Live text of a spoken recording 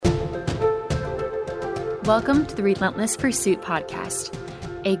Welcome to the Relentless Pursuit podcast.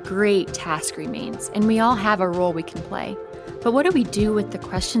 A great task remains, and we all have a role we can play. But what do we do with the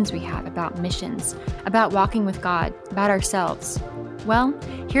questions we have about missions, about walking with God, about ourselves? Well,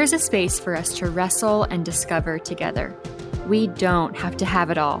 here's a space for us to wrestle and discover together. We don't have to have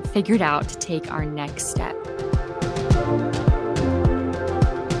it all figured out to take our next step.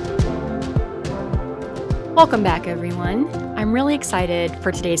 Welcome back, everyone. I'm really excited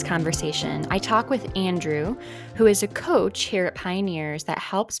for today's conversation. I talk with Andrew, who is a coach here at Pioneers that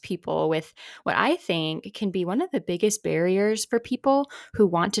helps people with what I think can be one of the biggest barriers for people who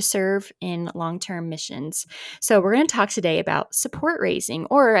want to serve in long-term missions. So we're going to talk today about support raising,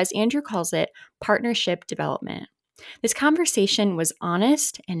 or as Andrew calls it, partnership development. This conversation was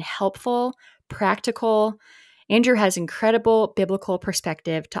honest and helpful, practical. Andrew has incredible biblical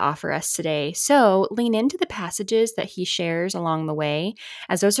perspective to offer us today. So lean into the passages that he shares along the way,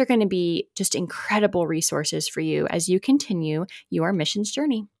 as those are going to be just incredible resources for you as you continue your missions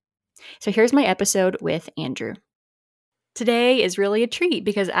journey. So here's my episode with Andrew. Today is really a treat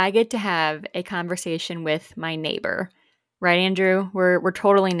because I get to have a conversation with my neighbor. Right, Andrew? We're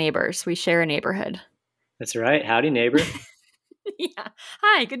totally neighbors. We share a neighborhood. That's right. Howdy, neighbor. Yeah.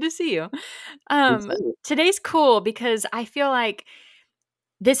 Hi, good to see you. Good to see you. Today's cool because I feel like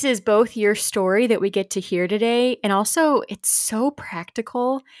this is both your story that we get to hear today, and also it's so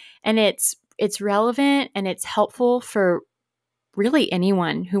practical and it's relevant and it's helpful for really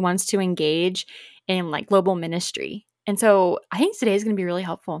anyone who wants to engage in like global ministry. And so I think today is going to be really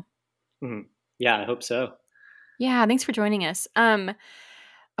helpful. Mhm. Yeah, I hope so. Yeah, thanks for joining us.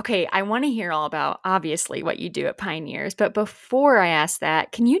 Okay, I want to hear all about, obviously, what you do at Pioneers. But before I ask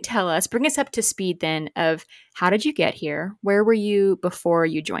that, can you tell us, bring us up to speed then of how did you get here? Where were you before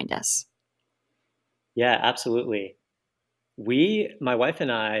you joined us? Yeah, absolutely. My wife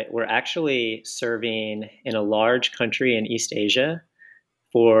and I, were actually serving in a large country in East Asia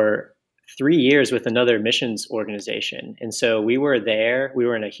for 3 years with another missions organization. And so we were there, we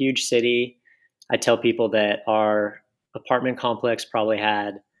were in a huge city. I tell people that our apartment complex probably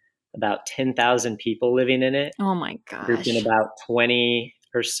had about 10,000 people living in it, Oh my grouped in gosh. about 20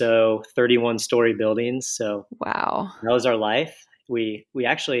 or so 31-story buildings. So Wow. that was our life. We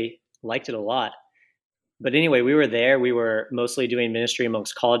actually liked it a lot. But anyway, we were there. We were mostly doing ministry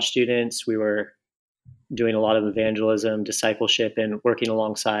amongst college students. We were doing a lot of evangelism, discipleship, and working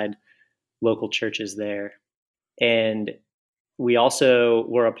alongside local churches there. And we also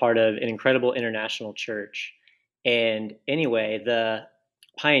were a part of an incredible international church. And anyway, the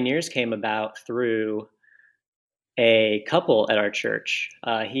Pioneers came about through a couple at our church.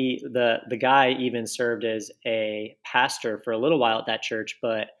 The guy even served as a pastor for a little while at that church,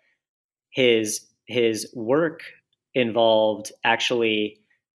 but his work involved actually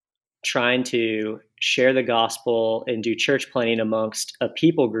trying to share the gospel and do church planting amongst a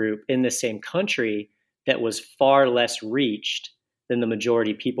people group in the same country that was far less reached than the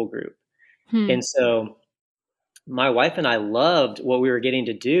majority people group. And so my wife and I loved what we were getting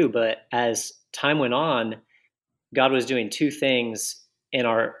to do, but as time went on, God was doing two things in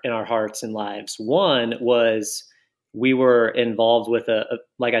our hearts and lives. One was we were involved with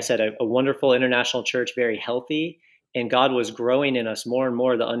like I said, a wonderful international church, very healthy, and God was growing in us more and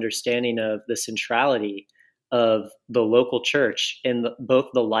more the understanding of the centrality of the local church in both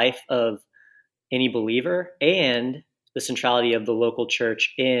the life of any believer and the centrality of the local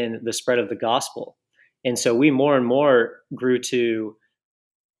church in the spread of the gospel. And so we more and more grew to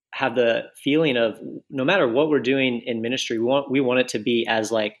have the feeling of no matter what we're doing in ministry, we want it to be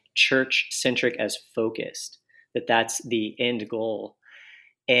as like church centric as focused, that's the end goal.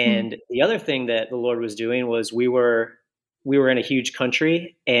 And the other thing that the Lord was doing was we were in a huge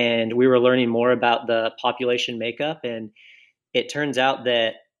country and we were learning more about the population makeup. And it turns out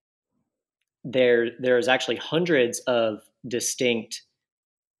that there's actually hundreds of distinct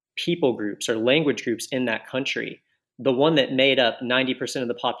people groups or language groups in that country. The one that made up 90% of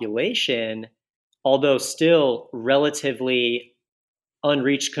the population, although still relatively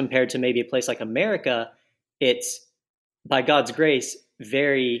unreached compared to maybe a place like America, it's by God's grace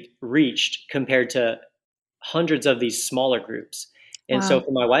very reached compared to hundreds of these smaller groups. And so Wow.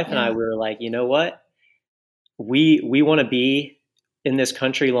 for my wife and I, Yeah. we were like, you know what? We want to be in this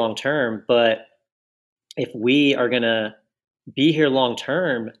country long term, but if we are going to be here long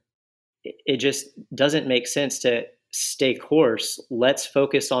term, it just doesn't make sense to stay course. Let's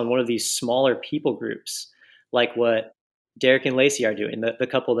focus on one of these smaller people groups, like what Derek and Lacey are doing, the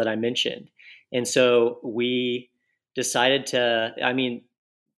couple that I mentioned. And so we decided to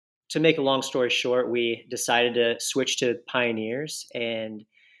make a long story short, we decided to switch to Pioneers, and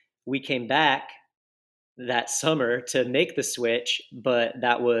we came back that summer to make the switch, but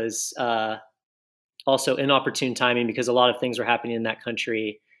that was also inopportune timing because a lot of things were happening in that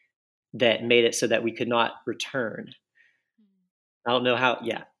country that made it so that we could not return. I don't know how.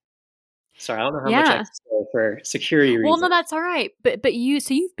 Yeah, sorry, I don't know how much I can Yeah. say for security Well, no, reasons. that's all right. But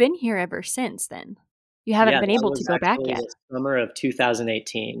you've been here ever since then. You haven't Yeah, been that able to was go back actually yet. the summer of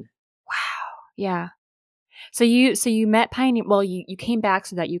 2018. Wow. Yeah. So you met Pioneer, well, you came back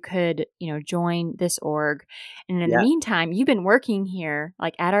so that you could, join this org. And in the Yeah. meantime, you've been working here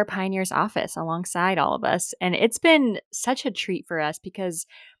like at our Pioneers office alongside all of us. And it's been such a treat for us because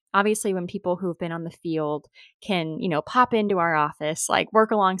obviously when people who've been on the field can, pop into our office, like work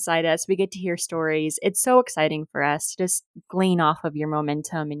alongside us, we get to hear stories. It's so exciting for us to just glean off of your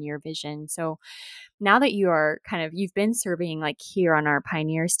momentum and your vision. So now that you are you've been serving like here on our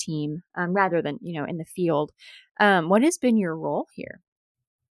Pioneers team, rather than, in the field, what has been your role here?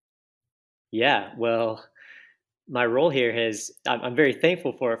 Yeah, well, my role here has I'm very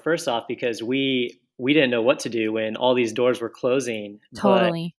thankful for it, first off, because we didn't know what to do when all these doors were closing, but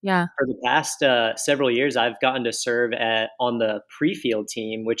Totally. Yeah. for the past, several years, I've gotten to serve on the pre-field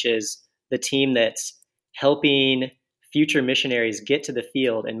team, which is the team that's helping future missionaries get to the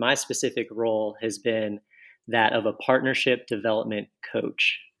field, and my specific role has been that of a partnership development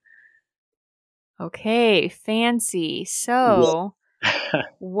coach. Okay. Fancy. Yeah. So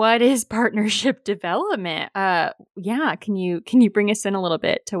what is partnership development? Yeah. Can you bring us in a little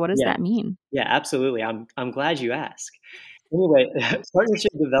bit to what does Yeah. that mean? Yeah, absolutely. I'm glad you asked. Anyway,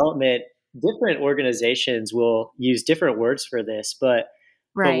 partnership development, different organizations will use different words for this, but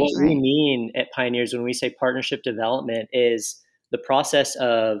what Right. we Right. mean at Pioneers when we say partnership development is the process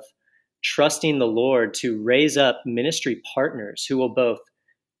of trusting the Lord to raise up ministry partners who will both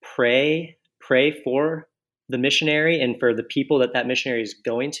pray for the missionary and for the people that that missionary is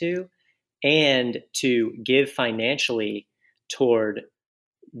going to, and to give financially toward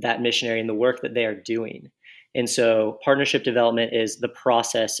that missionary and the work that they are doing. And so partnership development is the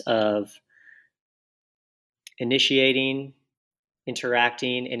process of initiating,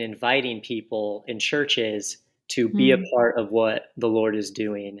 interacting, and inviting people in churches to be a Hmm. part of what the Lord is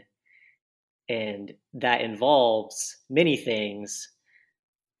doing. And that involves many things,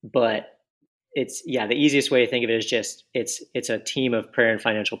 but the easiest way to think of it is just it's a team of prayer and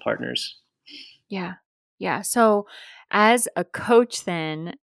financial partners. Yeah. Yeah. So, as a coach,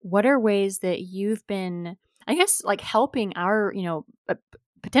 then, what are ways that you've been, I guess, like helping our,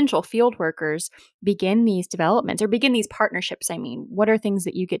 potential field workers begin these developments or begin these partnerships? I mean, what are things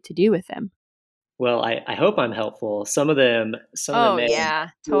that you get to do with them? Well, I hope I'm helpful. Some of them Oh, may yeah,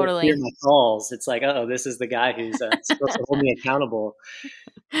 hear totally. my calls. It's like, oh, this is the guy who's supposed to hold me accountable.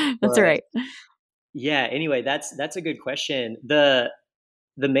 That's But right. yeah, anyway, that's a good question. The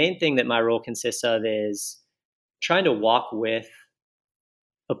main thing that my role consists of is trying to walk with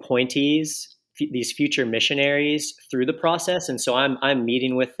appointees, these future missionaries through the process, and so I'm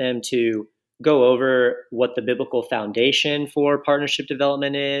meeting with them to go over what the biblical foundation for partnership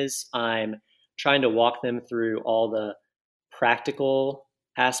development is. I'm trying to walk them through all the practical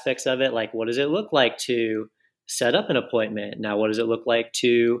aspects of it, like what does it look like to set up an appointment? Now, what does it look like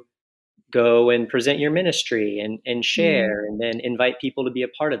to go and present your ministry and Mm, share and then invite people to be a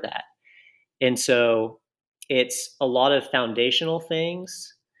part of that? And so it's a lot of foundational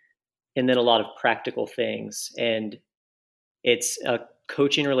things and then a lot of practical things. And it's a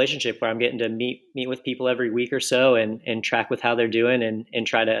coaching relationship where I'm getting to meet with people every week or so and track with how they're doing and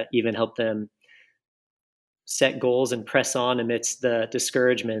try to even help them set goals and press on amidst the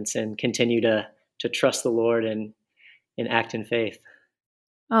discouragements and continue to trust the Lord and act in faith.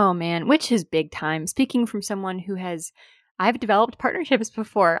 oh, man, which is big time. Speaking from someone who has I've developed partnerships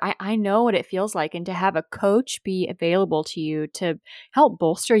before. I know what it feels like, and to have a coach be available to you to help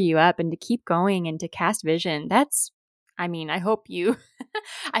bolster you up and to keep going and to cast vision. That's I mean, I hope you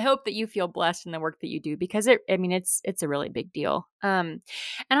I hope that you feel blessed in the work that you do because it's a really big deal. And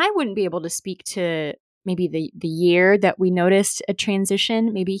I wouldn't be able to speak to maybe the year that we noticed a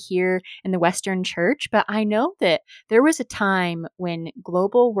transition maybe here in the Western church, but I know that there was a time when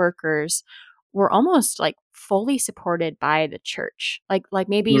global workers were almost like fully supported by the church. Like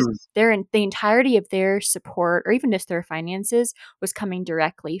maybe Mm, the entirety of their support or even just their finances was coming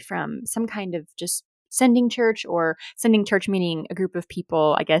directly from some kind of just sending church meaning a group of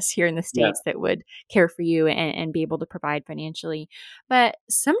people, I guess, here in the yeah. States that would care for you and be able to provide financially. But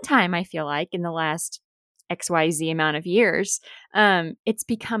sometime I feel like in the last XYZ amount of years, it's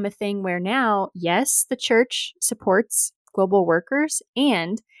become a thing where now, yes, the church supports global workers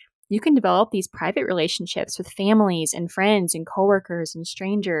and you can develop these private relationships with families and friends and coworkers and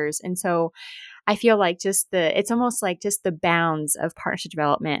strangers. And so I feel like it's almost like just the bounds of partnership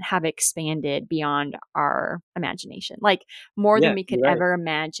development have expanded beyond our imagination, like more than Yeah, we could you're right. ever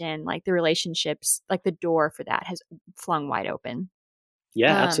imagine. Like the relationships, like the door for that has flung wide open.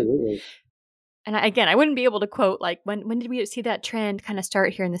 Yeah, Um, absolutely. and again, I wouldn't be able to quote like when did we see that trend kind of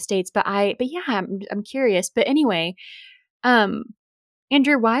start here in the States, but yeah, I'm curious. But anyway, um,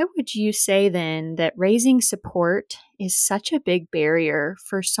 Andrew, why would you say then that raising support is such a big barrier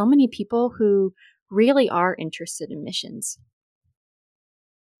for so many people who really are interested in missions?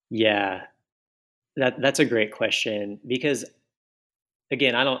 Yeah, that's a great question because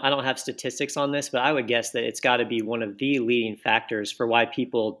again, I don't have statistics on this, but I would guess that it's got to be one of the leading factors for why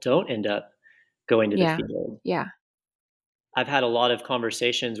people don't end up going to the Yeah. field. Yeah. I've had a lot of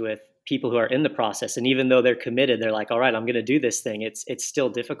conversations with people who are in the process, and even though they're committed, they're like, "All right, I'm going to do this thing." It's still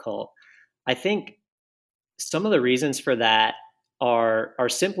difficult. I think some of the reasons for that are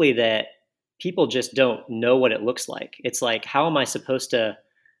simply that people just don't know what it looks like. It's like, how am I supposed to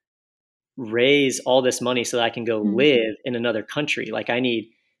raise all this money so that I can go Mhm. live in another country? Like, I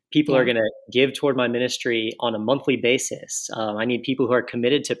need people who are Yeah. going to give toward my ministry on a monthly basis. I need people who are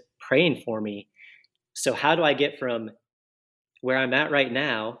committed to praying for me. So, how do I get from where I'm at right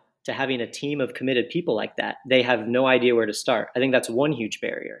now to having a team of committed people like that? They have no idea where to start. I think that's one huge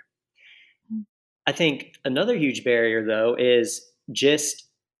barrier. Mm. I think another huge barrier, though, is just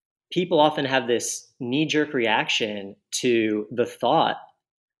people often have this knee jerk reaction to the thought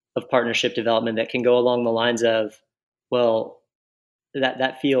of partnership development that can go along the lines of, well,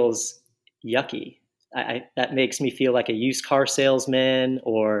 that feels yucky. That makes me feel like a used car salesman,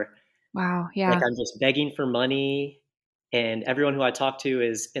 or Wow. like Yeah. I'm just begging for money. And everyone who I talk to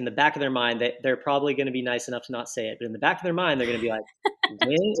is in the back of their mind that they're probably going to be nice enough to not say it, but in the back of their mind, they're going to be like,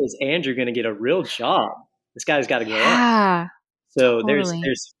 when is Andrew going to get a real job? This guy's got to grow up. Yeah. So Totally.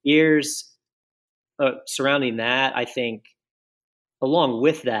 there's fears surrounding that. I think along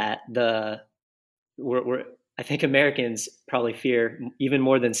with that, we're I think Americans probably fear even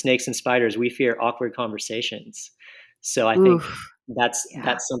more than snakes and spiders. We fear awkward conversations. So I think Oof. Yeah.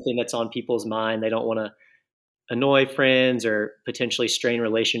 that's something that's on people's mind. They don't want to annoy friends or potentially strain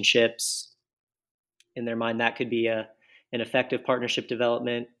relationships. In their mind, that could be an effective partnership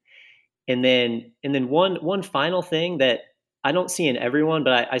development. And then one final thing that I don't see in everyone,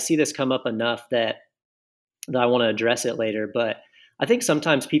 but I see this come up enough that I want to address it later. But I think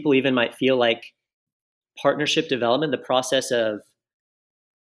sometimes people even might feel like partnership development, the process of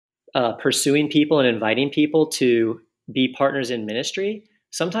pursuing people and inviting people to be partners in ministry,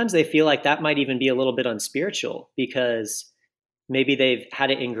 sometimes they feel like that might even be a little bit unspiritual because maybe they've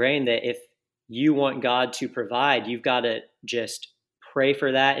had it ingrained that if you want God to provide, you've got to just pray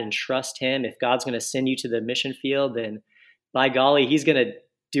for that and trust Him. If God's going to send you to the mission field, then by golly, He's going to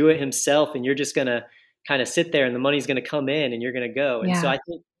do it Himself, and you're just going to kind of sit there, and the money's going to come in, and you're going to go. And so Yeah. I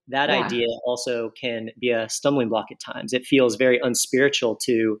think that Yeah. idea also can be a stumbling block at times. It feels very unspiritual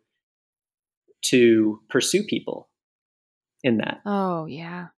to pursue people in that. Oh,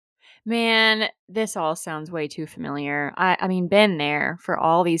 yeah. Man, this all sounds way too familiar. I mean, been there for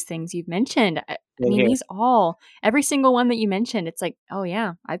all these things you've mentioned. I Same mean, here. every single one that you mentioned, it's like, oh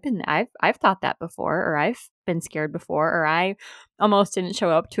yeah, I've thought that before, or I've been scared before, or I almost didn't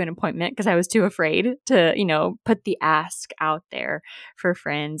show up to an appointment because I was too afraid to, put the ask out there for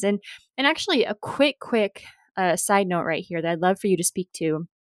friends. And actually, a quick side note right here that I'd love for you to speak to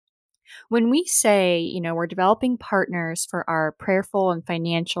when we say, we're developing partners for our prayerful and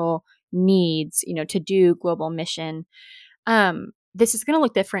financial needs, to do global mission, this is going to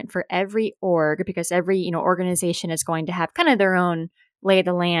look different for every org because every, organization is going to have kind of their own lay of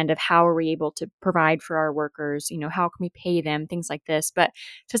the land of how are we able to provide for our workers, how can we pay them, things like this. But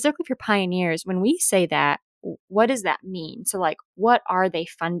specifically for pioneers, when we say that, what does that mean? So like, what are they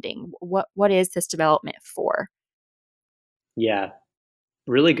funding? What is this development for? Yeah,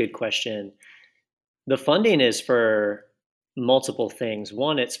 really good question. The funding is for multiple things.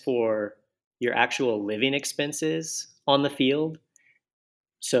 One, it's for your actual living expenses on the field.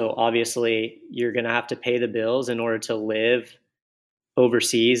 So obviously, you're going to have to pay the bills in order to live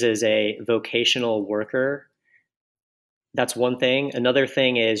overseas as a vocational worker. That's one thing. Another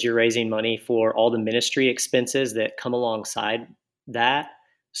thing is you're raising money for all the ministry expenses that come alongside that.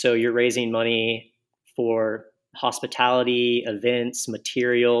 So you're raising money for hospitality, events,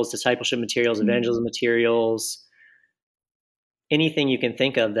 materials, discipleship materials, Mm. evangelism materials, anything you can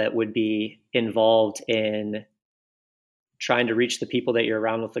think of that would be involved in trying to reach the people that you're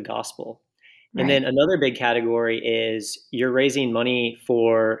around with the gospel. And Right. then another big category is you're raising money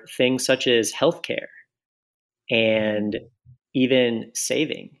for things such as healthcare and even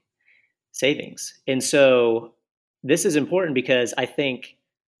savings. And so this is important because I think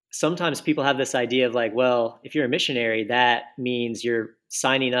sometimes people have this idea of like, well, if you're a missionary, that means you're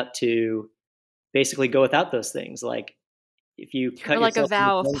signing up to basically go without those things. Like if you cut Or like a yourself from the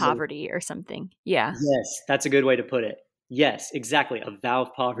vow of friends and poverty or something. Yeah. yes, that's a good way to put it. Yes, exactly, a vow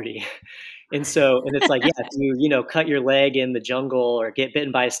of poverty. And it's like, yeah, if you cut your leg in the jungle or get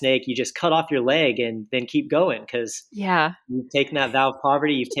bitten by a snake, you just cut off your leg and then keep going because Yeah. you've taken that vow of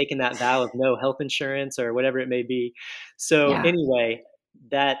poverty, you've taken that vow of no health insurance or whatever it may be. So Yeah. anyway,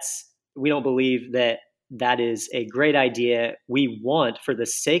 that's we don't believe that that is a great idea. We want, for the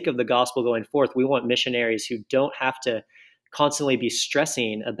sake of the gospel going forth, we want missionaries who don't have to constantly be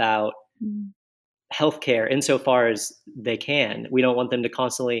stressing about Mm. healthcare insofar as they can. We don't want them to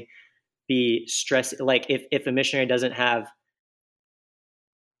constantly be stressed. Like if a missionary doesn't have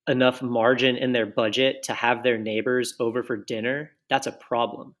enough margin in their budget to have their neighbors over for dinner, that's a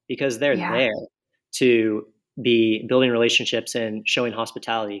problem because they're Yeah. there to be building relationships and showing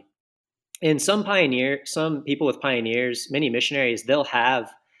hospitality. And some people with pioneers, many missionaries, they'll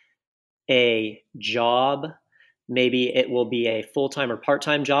have a job. Maybe it will be a full time or part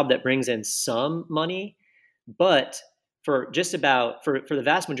time job that brings in some money, but for the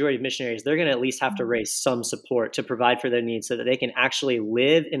vast majority of missionaries, they're going to at least have to Mm. raise some support to provide for their needs so that they can actually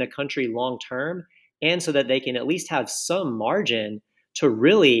live in a country long term and so that they can at least have some margin to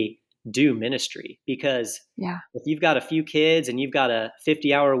really do ministry. Because Yeah. if you've got a few kids and you've got a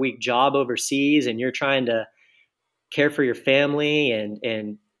 50-hour a week job overseas and you're trying to care for your family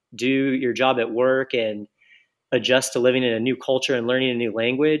and do your job at work and adjust to living in a new culture and learning a new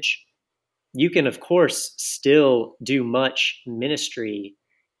language, you can of course still do much ministry,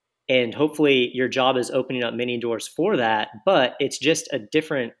 and hopefully your job is opening up many doors for that, but it's just a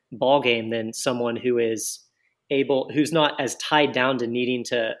different ball game than someone who's not as tied down to needing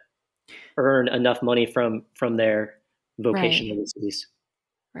to earn enough money from their vocation Right. overseas.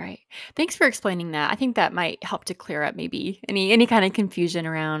 Right. Thanks for explaining that. I think that might help to clear up maybe any kind of confusion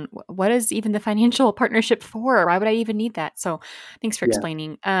around what is even the financial partnership for? Why would I even need that? So, thanks for Yeah.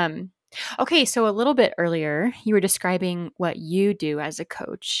 explaining. Okay, so a little bit earlier, you were describing what you do as a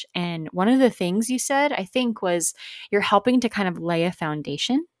coach, and one of the things you said, I think, was you're helping to kind of lay a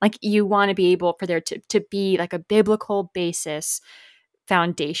foundation. Like you want to be able for there to be like a biblical basis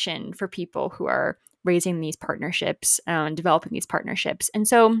foundation for people who are raising these partnerships and developing these partnerships. And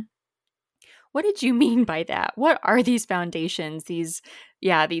so, what did you mean by that? What are these foundations? These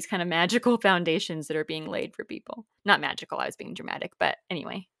kind of magical foundations that are being laid for people. Not magical, I was being dramatic, but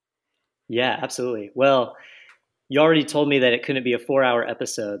anyway. Yeah, absolutely. Well, you already told me that it couldn't be a 4-hour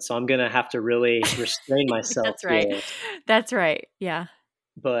episode, so I'm gonna have to really restrain myself That's right. here. That's right. Yeah,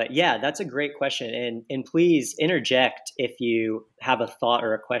 But yeah, that's a great question, and please interject if you have a thought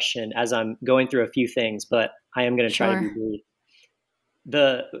or a question as I'm going through a few things, but I am gonna try to be sure. brief.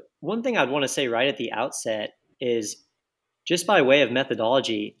 The one thing I'd wanna say right at the outset is just by way of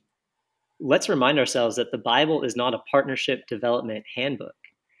methodology, let's remind ourselves that the Bible is not a partnership development handbook.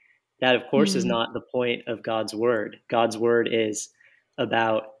 That, of course, is Mm, not the point of God's word. God's word is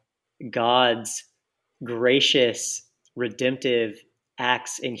about God's gracious, redemptive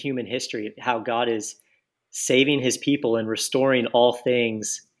acts in human history, how God is saving his people and restoring all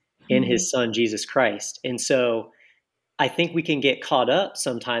things in mm, his son, Jesus Christ. And so I think we can get caught up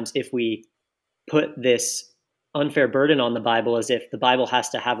sometimes if we put this unfair burden on the Bible as if the Bible has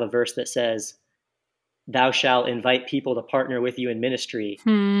to have a verse that says, thou shalt invite people to partner with you in ministry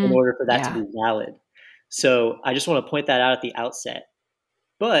in hmm. order for that to Yeah. be valid. So I just want to point that out at the outset.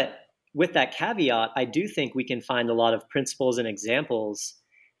 But with that caveat, I do think we can find a lot of principles and examples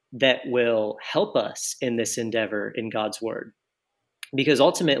that will help us in this endeavor in God's word. Because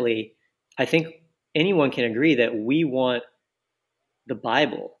ultimately, I think anyone can agree that we want the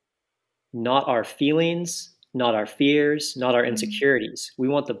Bible, not our feelings, not our fears, not our Mm, insecurities. We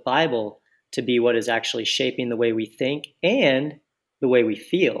want the Bible to be what is actually shaping the way we think and the way we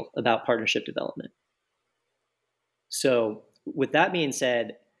feel about partnership development. So, with that being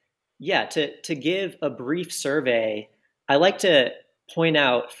said, yeah, to give a brief survey, I like to point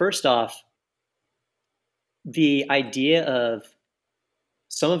out first off the idea of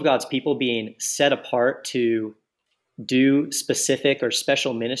some of God's people being set apart to do specific or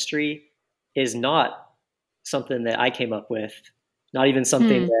special ministry is not something that I came up with, not even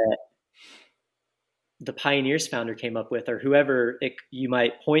something hmm. that the Pioneers founder came up with or whoever you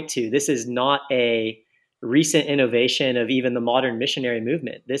might point to. This is not a recent innovation of even the modern missionary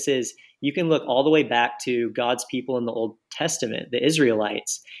movement. You can look all the way back to God's people in the Old Testament, the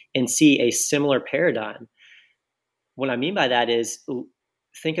Israelites, and see a similar paradigm. What I mean by that is,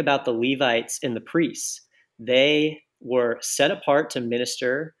 think about the Levites and the priests. They were set apart to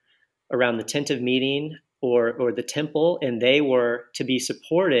minister around the tent of meeting or the temple, and they were to be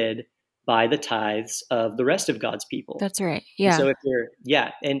supported by the tithes of the rest of God's people. That's right. And Yeah. so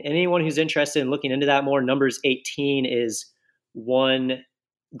and anyone who's interested in looking into that more, Numbers 18 is one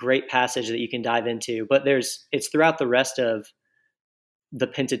great passage that you can dive into, but it's throughout the rest of the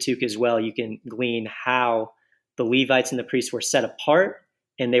Pentateuch as well. You can glean how the Levites and the priests were set apart,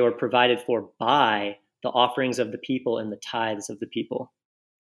 and they were provided for by the offerings of the people and the tithes of the people.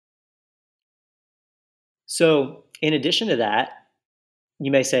 So in addition to that, you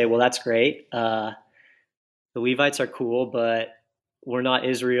may say, well, that's great. The Levites are cool, but we're not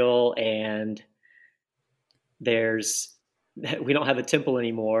Israel, and we don't have a temple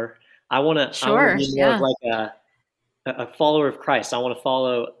anymore. I want to be more of like a follower of Christ. I want to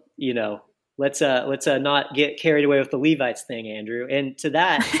follow, let's not get carried away with the Levites thing, Andrew. And to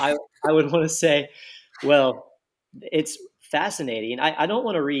that, I would want to say, well, it's fascinating. I don't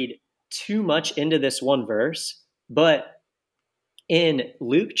want to read too much into this one verse, but in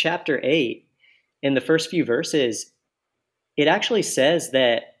Luke chapter 8, in the first few verses, it actually says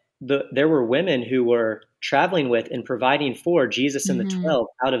that there were women who were traveling with and providing for Jesus and the 12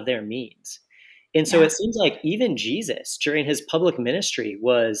 out of their means. And so it seems like even Jesus, during his public ministry,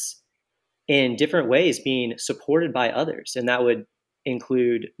 was in different ways being supported by others. And that would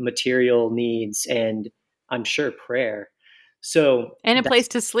include material needs and, I'm sure, prayer. So, and a place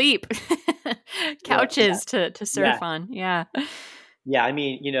to sleep, couches to surf on. Yeah. Yeah. I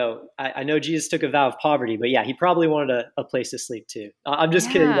mean, I know Jesus took a vow of poverty, but yeah, he probably wanted a place to sleep too. I'm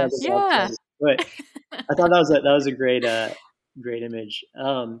just kidding about this. Yeah. But I thought that was a great image.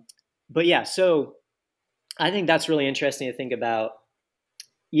 But yeah, so I think that's really interesting to think about,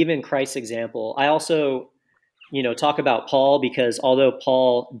 even Christ's example. I also, talk about Paul, because although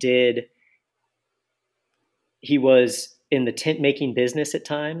Paul he was in the tent making business at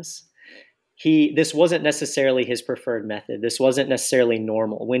times, this wasn't necessarily his preferred method. This wasn't necessarily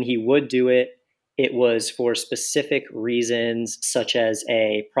normal. When he would do it, it was for specific reasons, such as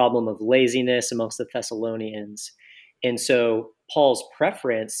a problem of laziness amongst the Thessalonians. And so Paul's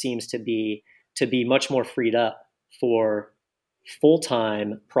preference seems to be much more freed up for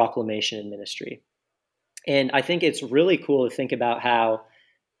full-time proclamation and ministry. And I think it's really cool to think about how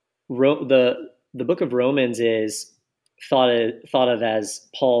the book of Romans is thought of as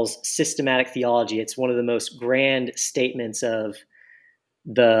Paul's systematic theology. It's one of the most grand statements of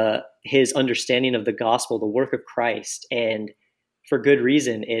his understanding of the gospel, the work of Christ, and for good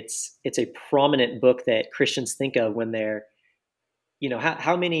reason. It's a prominent book that Christians think of when they're,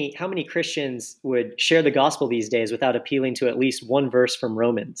 how many Christians would share the gospel these days without appealing to at least one verse from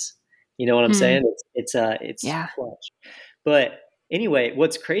Romans? You know what I'm saying? It's clutch. But anyway,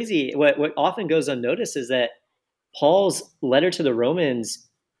 what's crazy, what often goes unnoticed, is that Paul's letter to the Romans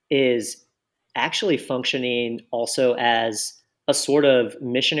is actually functioning also as a sort of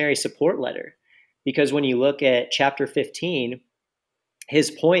missionary support letter. Because when you look at chapter 15,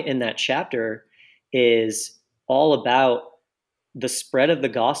 his point in that chapter is all about the spread of the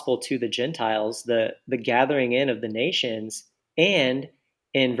gospel to the Gentiles, the gathering in of the nations. And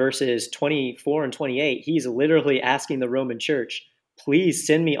in verses 24 and 28, he's literally asking the Roman church, please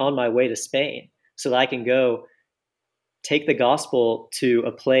send me on my way to Spain so that I can go take the gospel to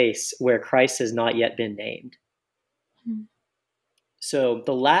a place where Christ has not yet been named. So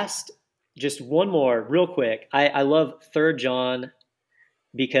just one more real quick. I love 3 John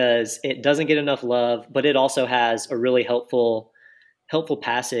because it doesn't get enough love, but it also has a really helpful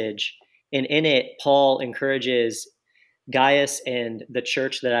passage. And in it, Paul encourages Gaius and the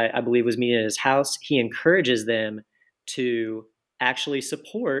church that I believe was meeting at his house. He encourages them to actually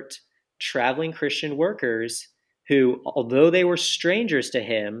support traveling Christian workers who, although they were strangers to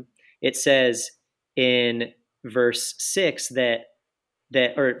him, it says in verse 6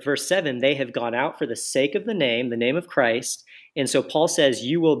 or verse 7, they have gone out for the sake of the name of Christ. And so Paul says,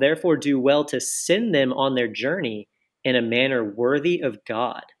 you will therefore do well to send them on their journey in a manner worthy of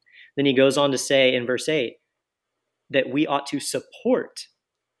God. Then he goes on to say in verse 8 that we ought to support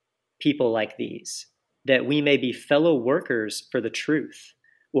people like these, that we may be fellow workers for the truth,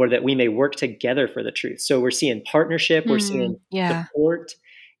 or that we may work together for the truth. So we're seeing partnership, we're seeing support,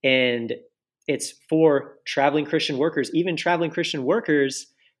 and it's for traveling Christian workers, even traveling Christian workers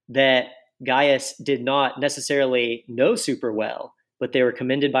that Gaius did not necessarily know super well, but they were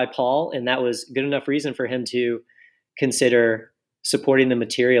commended by Paul, and that was good enough reason for him to consider supporting them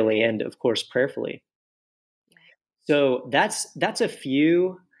materially and, of course, prayerfully. So that's a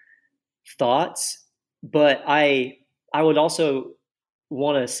few thoughts, but I would also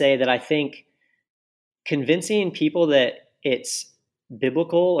want to say that I think convincing people that it's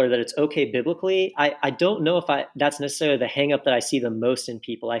biblical or that it's okay biblically, I don't know if that's necessarily the hang up that I see the most in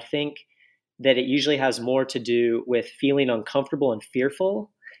people. I think that it usually has more to do with feeling uncomfortable and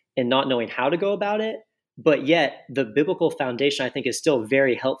fearful and not knowing how to go about it. But yet the biblical foundation I think is still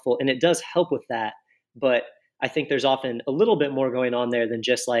very helpful, and it does help with that. But I think there's often a little bit more going on there than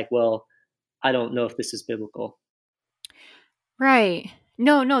just like, well, I don't know if this is biblical. Right.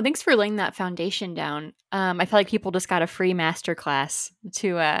 No, no, thanks for laying that foundation down. I feel like people just got a free master class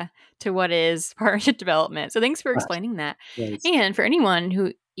to what is partnership development. So thanks for explaining that. Yes. And for anyone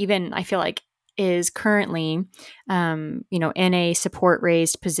who even I feel like is currently in a support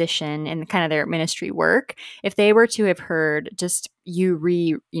raised position in kind of their ministry work, if they were to have heard just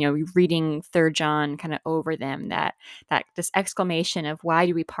reading Third John kind of over them, that this exclamation of why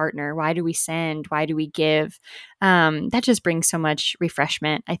do we partner, why do we send, why do we give, that just brings so much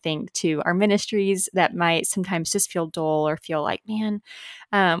refreshment, I think, to our ministries that might sometimes just feel dull or feel like, man,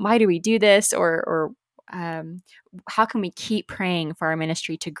 why do we do this, or how can we keep praying for our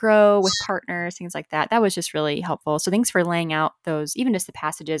ministry to grow with partners, things like that. That was just really helpful. So thanks for laying out those, even just the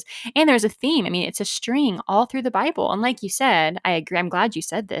passages. And there's a theme. I mean, it's a string all through the Bible. And like you said, I agree. I'm glad you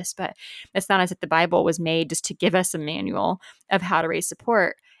said this, but it's not as if the Bible was made just to give us a manual of how to raise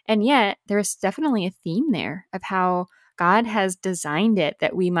support. And yet there's definitely a theme there of how God has designed it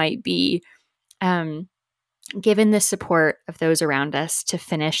that we might be given the support of those around us to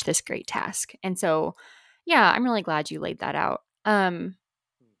finish this great task. And so, yeah, I'm really glad you laid that out.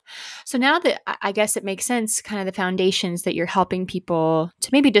 So now that I guess it makes sense, kind of the foundations that you're helping people to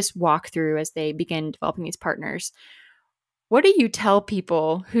maybe just walk through as they begin developing these partners. What do you tell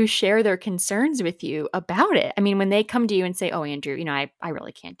people who share their concerns with you about it? I mean, when they come to you and say, oh, Andrew, I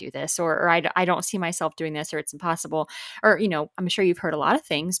really can't do this, or I don't see myself doing this, or it's impossible, or, I'm sure you've heard a lot of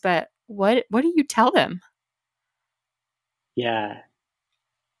things, but what do you tell them? Yeah.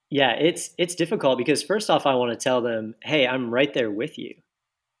 Yeah, it's difficult because first off, I want to tell them, hey, I'm right there with you.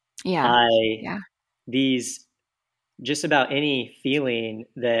 Yeah. I Yeah. these just about any feeling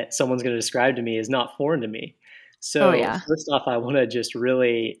that someone's going to describe to me is not foreign to me. Oh, So yeah. first off, I want to just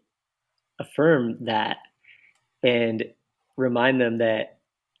really affirm that and remind them that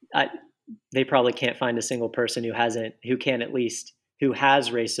I, they probably can't find a single person who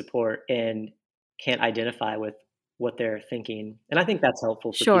has raised support and can't identify with what they're thinking. And I think that's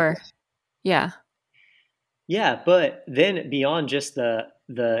helpful for Sure. people. Yeah. Yeah, but then beyond just the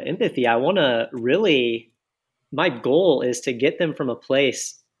empathy, I want to really my goal is to get them from a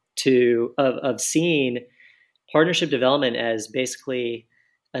place of seeing partnership development as basically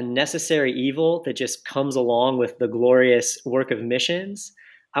a necessary evil that just comes along with the glorious work of missions.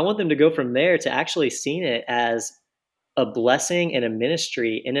 I want them to go from there to actually seeing it as a blessing and a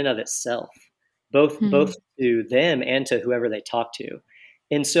ministry in and of itself, both Mhm. to them and to whoever they talk to.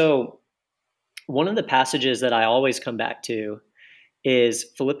 And so one of the passages that I always come back to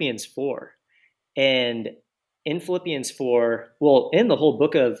is Philippians 4. And in Philippians 4, well, in the whole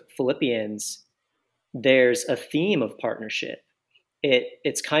book of Philippians, there's a theme of partnership.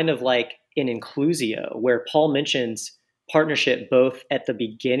 It's kind of like an inclusio where Paul mentions partnership both at the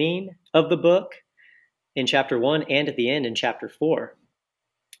beginning of the book in chapter 1 and at the end in chapter 4.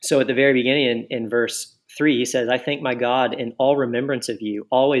 So at the very beginning in verse 3, he says, I thank my God in all remembrance of you,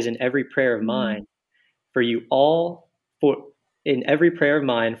 always in every prayer of Mhm. mine, for you all for in every prayer of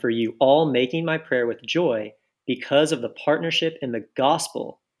mine for you all, making my prayer with joy because of the partnership in the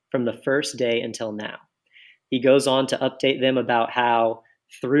gospel from the first day until now. He goes on to update them about how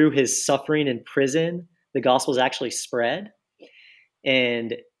through his suffering in prison the gospel is actually spread.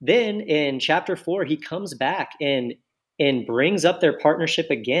 And then in chapter 4 he comes back and brings up their partnership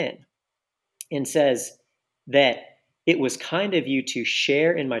again and says that it was kind of you to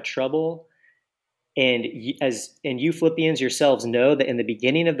share in my trouble. And you Philippians yourselves know that in the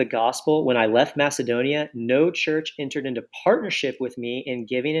beginning of the gospel, when I left Macedonia, no church entered into partnership with me in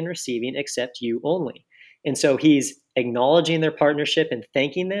giving and receiving except you only. And so he's acknowledging their partnership and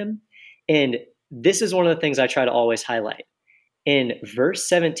thanking them. And this is one of the things I try to always highlight. In verse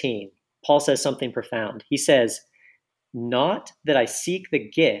 17, Paul says something profound. He says, not that I seek the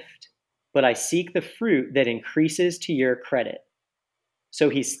gift, but I seek the fruit that increases to your credit. So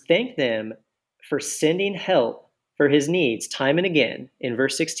he's thanked them for sending help for his needs time and again in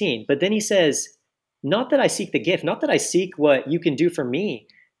verse 16. But then he says, not that I seek the gift, not that I seek what you can do for me,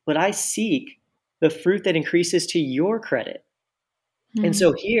 but I seek the fruit that increases to your credit. And Hmm.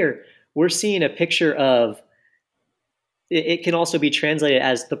 so here we're seeing a picture of it can also be translated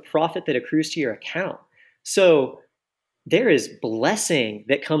as the profit that accrues to your account. So there is blessing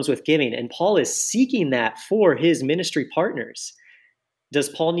that comes with giving, and Paul is seeking that for his ministry partners. Does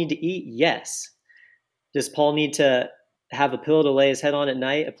Paul need to eat? Yes. Does Paul need to have a pillow to lay his head on at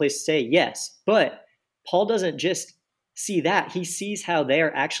night, a place to stay? Yes. But Paul doesn't just see that. He sees how they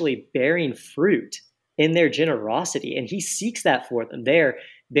are actually bearing fruit in their generosity, and he seeks that for them. They are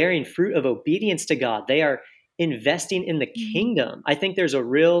bearing fruit of obedience to God. They are investing in the Mhm. kingdom. I think there's a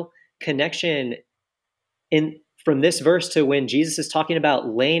real connection in from this verse to when Jesus is talking about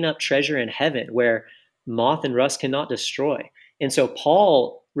laying up treasure in heaven where moth and rust cannot destroy. And so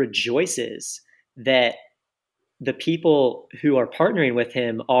Paul rejoices that the people who are partnering with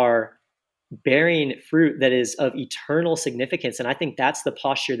him are bearing fruit that is of eternal significance. And I think that's the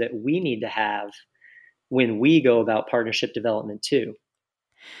posture that we need to have when we go about partnership development too.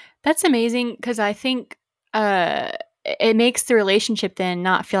 That's amazing because I think uh, it makes the relationship then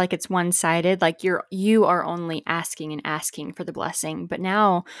not feel like it's one-sided, like you are only asking and asking for the blessing. But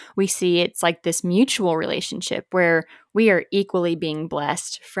now we see it's like this mutual relationship where we are equally being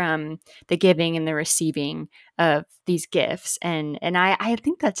blessed from the giving and the receiving of these gifts. And I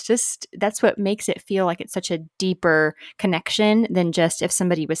think that's what makes it feel like it's such a deeper connection than just if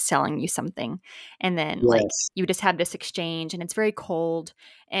somebody was selling you something and then like Yes. you just have this exchange and it's very cold.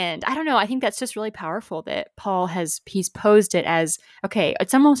 And I don't know, I think that's just really powerful that he's posed it as, okay,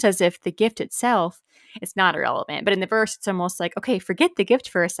 it's almost as if the gift itself is not irrelevant. But in the verse, it's almost like, okay, forget the gift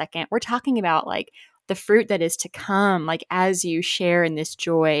for a second. We're talking about like the fruit that is to come, like as you share in this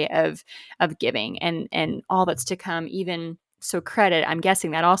joy of giving and all that's to come, even so credit, I'm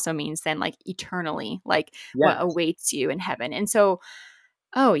guessing that also means then like eternally, like what Yes. awaits you in heaven. And so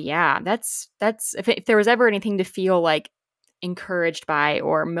oh yeah, that's if there was ever anything to feel like encouraged by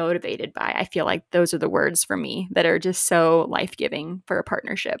or motivated by, I feel like those are the words for me that are just so life-giving for a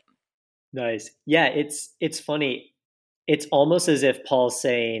partnership. Nice. Yeah, it's funny. It's almost as if Paul's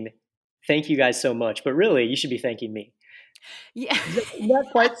saying, "Thank you guys so much," but really, you should be thanking me. Yeah. Not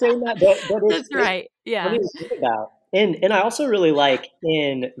quite saying that, but That's it's right. funny Yeah. to think about. And I also really like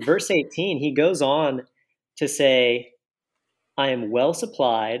in verse 18, he goes on to say, "I am well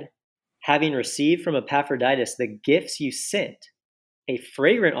supplied, having received from Epaphroditus the gifts you sent, a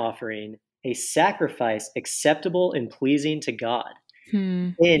fragrant offering, a sacrifice acceptable and pleasing to God." Hmm.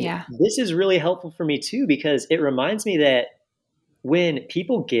 And Yeah. this is really helpful for me too because it reminds me that when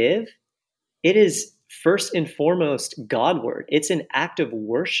people give, it is first and foremost Godward. It's an act of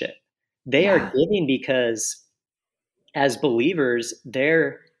worship. They are Yeah. giving because as believers,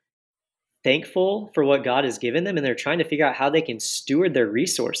 they're thankful for what God has given them and they're trying to figure out how they can steward their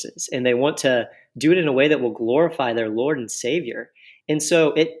resources and they want to do it in a way that will glorify their Lord and Savior. And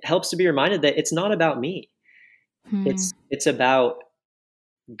so it helps to be reminded that it's not about me. Hmm. It's about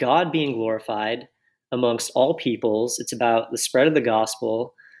God being glorified amongst all peoples. It's about the spread of the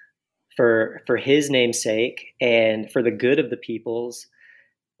gospel for his name's sake and for the good of the peoples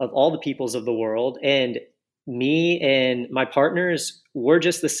of all the peoples of the world. And me and my partners, we're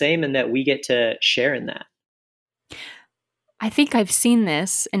just the same in that we get to share in that. I think I've seen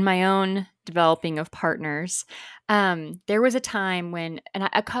this in my own developing of partners. There was a time when, and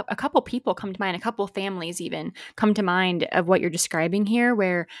a couple people come to mind, a couple families even come to mind of what you're describing here,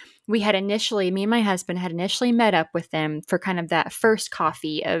 where me and my husband had initially met up with them for kind of that first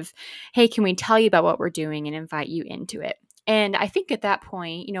coffee of, hey, can we tell you about what we're doing and invite you into it? And I think at that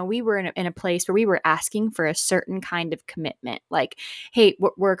point, we were in a place where we were asking for a certain kind of commitment. Like, hey,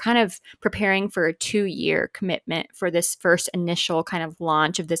 we're kind of preparing for a 2-year commitment for this first initial kind of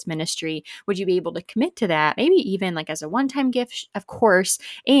launch of this ministry. Would you be able to commit to that? Maybe even like as a one-time gift, of course.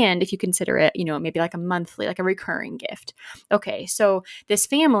 And if you consider it, maybe like a monthly, like a recurring gift. Okay. So this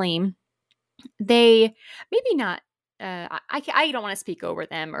family, they maybe not I don't want to speak over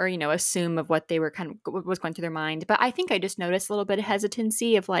them or assume of what they were kind of what was going through their mind, but I think I just noticed a little bit of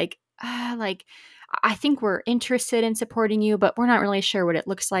hesitancy of like I think we're interested in supporting you, but we're not really sure what it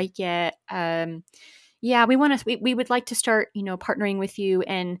looks like yet. Yeah, we would like to start partnering with you,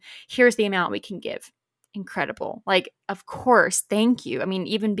 and here's the amount we can give. Incredible. Like, of course, thank you. I mean,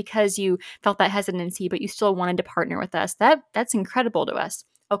 even because you felt that hesitancy, but you still wanted to partner with us, that's incredible to us.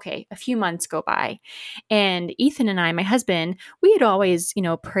 Okay, a few months go by. And Ethan and I, my husband, we had always,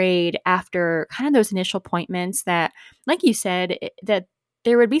 prayed after kind of those initial appointments that, like you said, that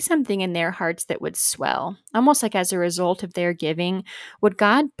there would be something in their hearts that would swell, almost like as a result of their giving. Would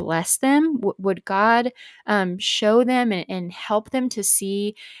God bless them? Would God show them and help them to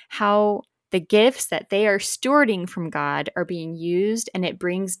see how the gifts that they are stewarding from God are being used, and it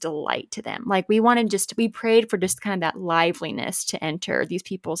brings delight to them? Like we prayed for just kind of that liveliness to enter these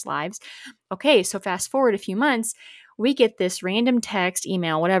people's lives. Okay, so fast forward a few months, we get this random text,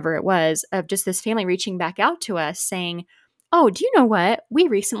 email, whatever it was, of just this family reaching back out to us saying, "Oh, do you know what? We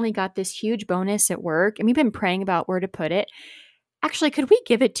recently got this huge bonus at work and we've been praying about where to put it. Actually, could we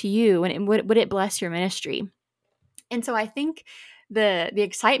give it to you and would it bless your ministry?" And so I think the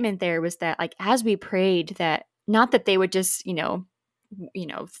excitement there was that, like, as we prayed, that not that they would just,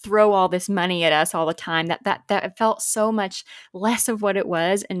 throw all this money at us all the time, that felt so much less of what it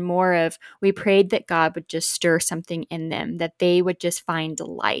was and more of, we prayed that God would just stir something in them, that they would just find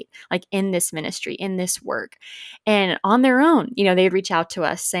delight, like, in this ministry, in this work. And on their own, they'd reach out to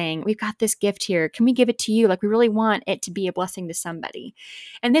us saying, "We've got this gift here, can we give it to you? Like, we really want it to be a blessing to somebody."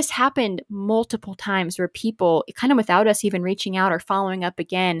 And this happened multiple times where people, kind of without us even reaching out or following up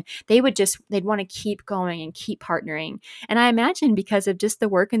again, they'd want to keep going and keep partnering. And I imagine because of just the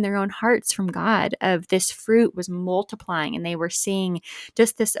work in their own hearts from God, of this fruit was multiplying, and they were seeing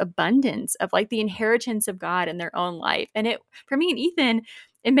just this abundance of, like, the inheritance of God in their own life. And it, for me and Ethan,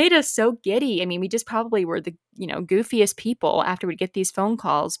 it made us so giddy. I mean, we just probably were the, goofiest people after we'd get these phone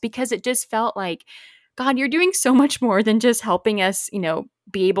calls, because it just felt like, God, you're doing so much more than just helping us,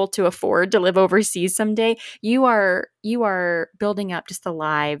 be able to afford to live overseas someday. You are building up just the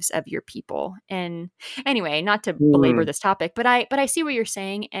lives of your people. And anyway, not to belabor Mm, this topic, but I see what you're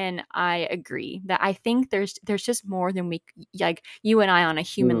saying, and I agree that I think there's just more than we, like, you and I on a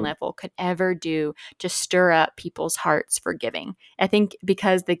human mm. level could ever do to stir up people's hearts for giving. I think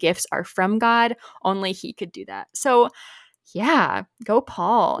because the gifts are from God, only He could do that. So yeah, go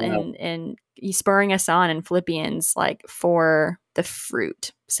Paul, Wow. and he's spurring us on in Philippians, like, for the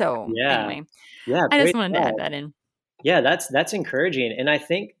fruit. So Yeah. anyway, Yeah, I praise just wanted to add God. that in. Yeah, that's encouraging, and I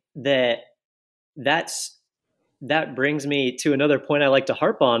think that that's that brings me to another point I like to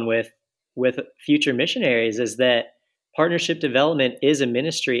harp on with future missionaries, is that partnership development is a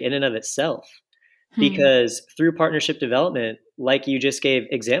ministry in and of itself, Hmm. because through partnership development, like you just gave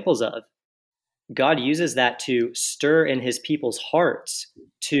examples of, God uses that to stir in his people's hearts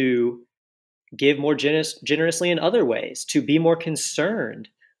to give more generously in other ways, to be more concerned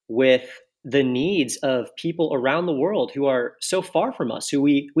with the needs of people around the world who are so far from us, who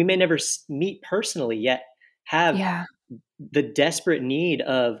we may never meet personally, yet have Yeah. the desperate need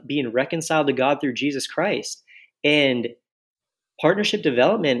of being reconciled to God through Jesus Christ. And partnership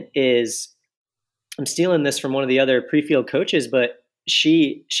development is, I'm stealing this from one of the other pre-field coaches, but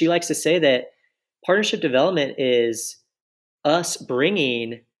she likes to say that partnership development is us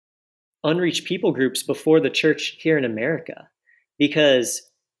bringing unreached people groups before the church here in America. Because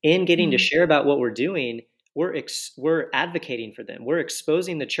in getting to Hmm. share about what we're doing, we're advocating for them. We're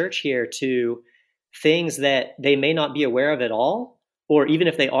exposing the church here to things that they may not be aware of at all, or even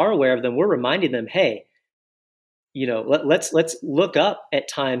if they are aware of them, we're reminding them, hey, let's look up at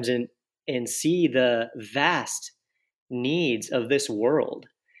times and see the vast needs of this world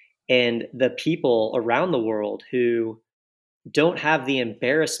and the people around the world who don't have the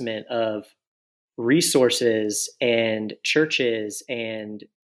embarrassment of resources and churches and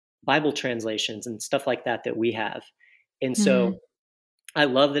Bible translations and stuff like that that we have. And Hmm. so I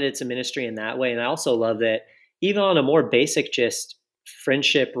love that it's a ministry in that way. And I also love that even on a more basic, just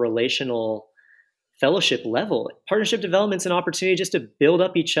friendship, relational, fellowship level, partnership development's an opportunity just to build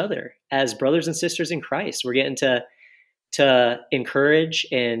up each other as brothers and sisters in Christ. We're getting to encourage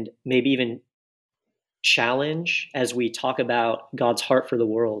and maybe even challenge as we talk about God's heart for the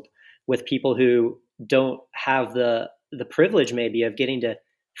world with people who don't have the privilege maybe of getting to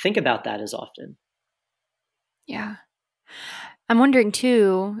think about that as often. Yeah. I'm wondering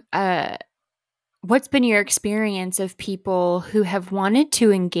too, what's been your experience of people who have wanted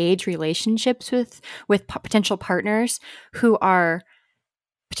to engage relationships with potential partners who are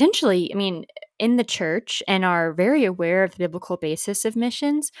potentially, I mean, in the church and are very aware of the biblical basis of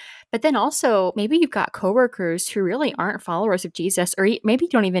missions, but then also maybe you've got coworkers who really aren't followers of Jesus, or maybe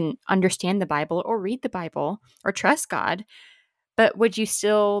don't even understand the Bible or read the Bible or trust God. But would you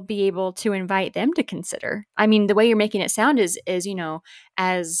still be able to invite them to consider? I mean, the way you're making it sound is as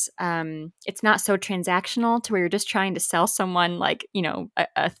it's not so transactional to where you're just trying to sell someone, like,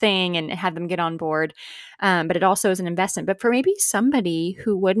 a thing and have them get on board. But it also is an investment. But for maybe somebody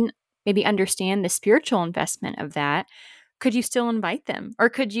who wouldn't maybe understand the spiritual investment of that, could you still invite them? Or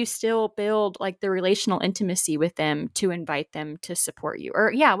could you still build like the relational intimacy with them to invite them to support you?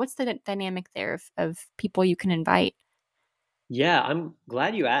 Or yeah, what's the dynamic there of people you can invite? Yeah, I'm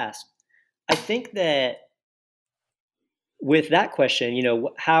glad you asked. I think that with that question,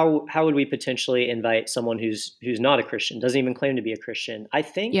 how would we potentially invite someone who's not a Christian, doesn't even claim to be a Christian? I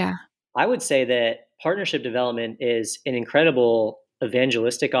think Yeah. I would say that partnership development is an incredible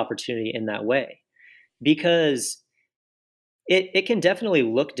evangelistic opportunity in that way, because it can definitely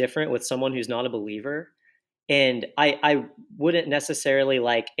look different with someone who's not a believer. And I wouldn't necessarily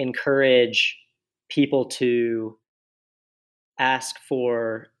like encourage people to ask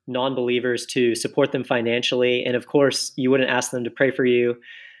for non-believers to support them financially, and of course you wouldn't ask them to pray for you.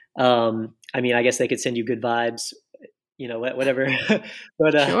 I mean, I guess they could send you good vibes, whatever,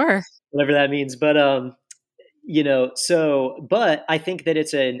 but Sure. whatever that means. But but I think that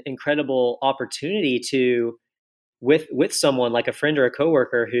it's an incredible opportunity to, with someone like a friend or a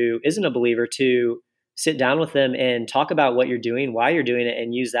coworker who isn't a believer, to sit down with them and talk about what you're doing, why you're doing it,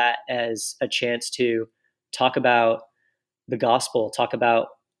 and use that as a chance to talk about the gospel, talk about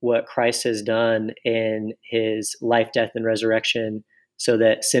what Christ has done in his life, death, and resurrection, so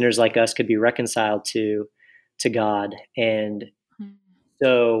that sinners like us could be reconciled to God. And Mm.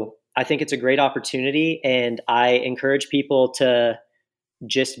 so I think it's a great opportunity, and I encourage people to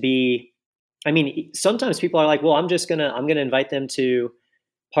just be, I mean, sometimes people are like, well, I'm gonna invite them to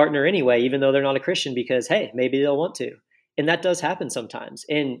partner anyway, even though they're not a Christian, because hey, maybe they'll want to. And that does happen sometimes.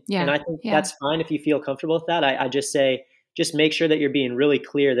 And Yeah. I think Yeah. that's fine if you feel comfortable with that. I just say, just make sure that you're being really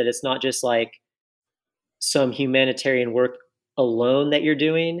clear that it's not just like some humanitarian work alone that you're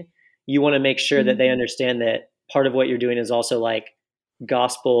doing. You want to make sure that Mhm. they understand that part of what you're doing is also like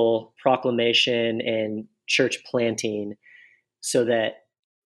gospel proclamation and church planting, so that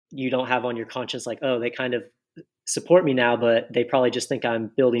you don't have on your conscience like, oh, they kind of support me now, but they probably just think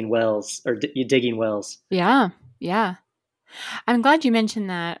I'm building wells or digging wells. Yeah. Yeah. I'm glad you mentioned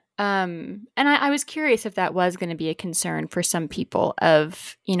that. And I was curious if that was going to be a concern for some people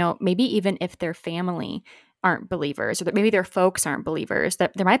of, maybe even if their family aren't believers or that maybe their folks aren't believers,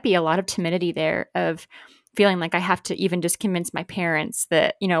 that there might be a lot of timidity there of feeling like I have to even just convince my parents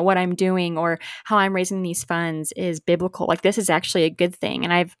that, what I'm doing or how I'm raising these funds is biblical. Like this is actually a good thing.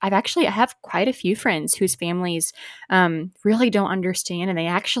 And I have quite a few friends whose families really don't understand, and they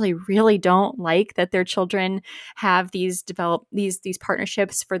actually really don't like that their children have these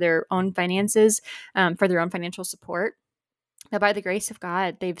partnerships for their own finances, for their own financial support. That by the grace of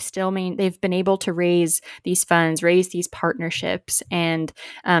God, they've been able to raise these funds, raise these partnerships, and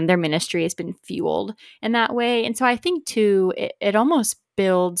their ministry has been fueled in that way. And so I think too, it almost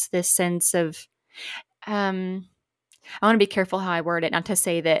builds this sense of um, I want to be careful how I word it, not to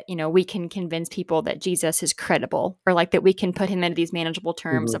say that, we can convince people that Jesus is credible or like that we can put him into these manageable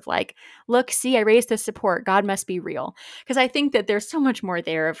terms Mhm. of like, look, see, I raised this support. God must be real. Because I think that there's so much more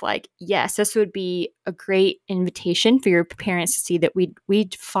there of like, yes, this would be a great invitation for your parents to see that we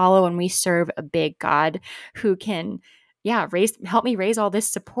follow and we serve a big God who can help me raise all this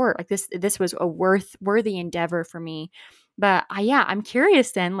support. Like this was a worthy endeavor for me. But I'm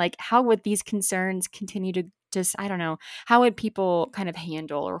curious then, like, how would these concerns continue to just, I don't know, how would people kind of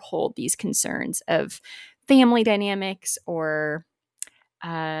handle or hold these concerns of family dynamics or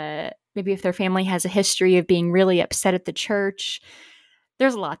maybe if their family has a history of being really upset at the church?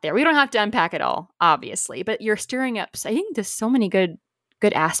 There's a lot there. We don't have to unpack it all, obviously, but you're stirring up, I think, there's so many good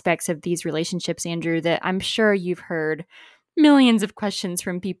aspects of these relationships, Andrew, that I'm sure you've heard millions of questions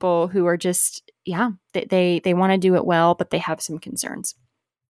from people who are just, they want to do it well, but they have some concerns.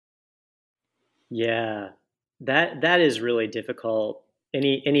 Yeah, that is really difficult.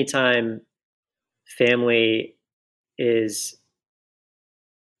 Anytime family is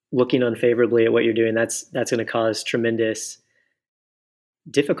looking unfavorably at what you're doing, that's going to cause tremendous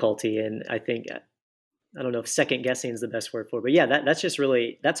difficulty. And I think, I don't know if second guessing is the best word for it, but yeah, that's just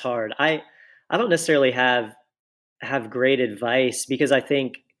really, that's hard. I don't necessarily have great advice, because I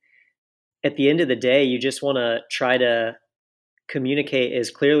think at the end of the day, you just want to try to communicate as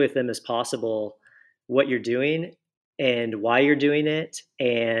clearly with them as possible what you're doing and why you're doing it.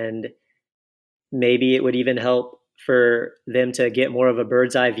 And maybe it would even help for them to get more of a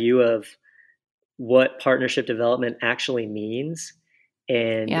bird's eye view of what partnership development actually means,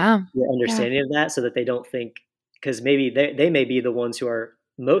 and Yeah. your Yeah. understanding of that, so that they don't think, because maybe they may be the ones who are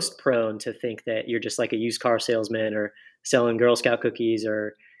most prone to think that you're just like a used car salesman or selling Girl Scout cookies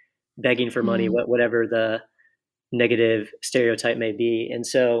or begging for money, Mm, whatever the negative stereotype may be. And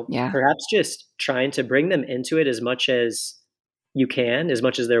so yeah. perhaps just trying to bring them into it as much as you can, as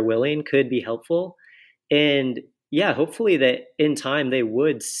much as they're willing, could be helpful. And yeah, hopefully that in time they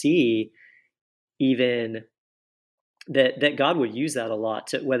would see even that God would use that a lot,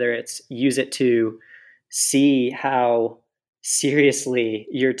 to whether it's use it to see how seriously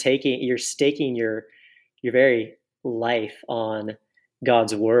you're staking your very life on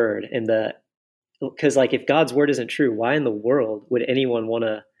God's word, and the because like if God's word isn't true, why in the world would anyone want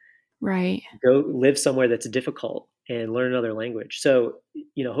to Right. go live somewhere that's difficult and learn another language? So,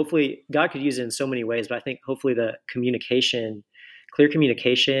 hopefully God could use it in so many ways, but I think hopefully the communication, clear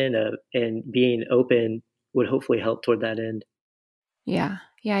communication, and being open would hopefully help toward that end. Yeah.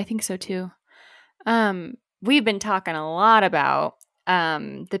 Yeah, I think so too. We've been talking a lot about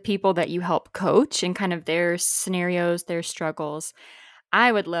the people that you help coach and kind of their scenarios, their struggles.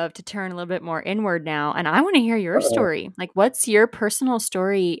 I would love to turn a little bit more inward now, and I want to hear your Uh-oh. story. Like, what's your personal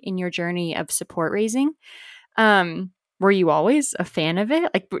story in your journey of support raising? Were you always a fan of it?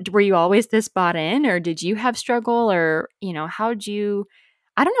 Like, were you always this bought in, or did you have struggle, or how'd you?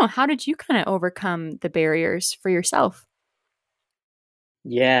 I don't know. How did you kind of overcome the barriers for yourself?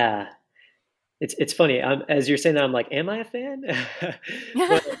 Yeah. It's funny. As you're saying that, I'm like, "Am I a fan?"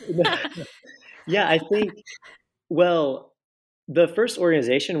 But yeah, I think, well, the first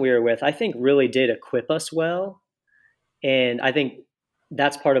organization we were with, I think really did equip us well, and I think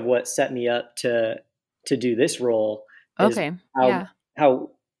that's part of what set me up to do this role, is Okay. how Yeah.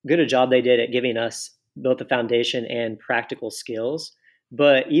 how good a job they did at giving us both the foundation and practical skills.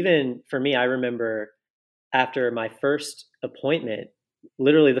 But even for me, I remember after my first appointment,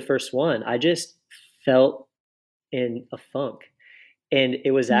 literally the first one, I just felt in a funk. And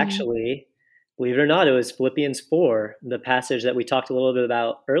it was Mhm. actually, believe it or not, it was Philippians 4, the passage that we talked a little bit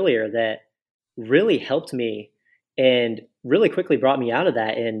about earlier, that really helped me and really quickly brought me out of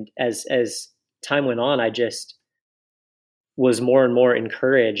that. And as time went on, I just was more and more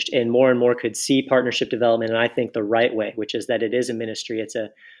encouraged and more could see partnership development, and I think the right way, which is that it is a ministry. It's a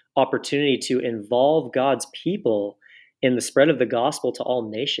opportunity to involve God's people in the spread of the gospel to all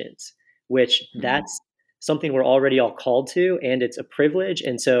nations, which Mhm. that's something we're already all called to, and it's a privilege.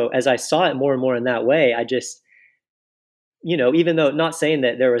 And so as I saw it more and more in that way, I just, even though not saying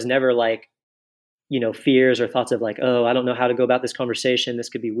that there was never like, fears or thoughts of like, oh, I don't know how to go about this conversation, this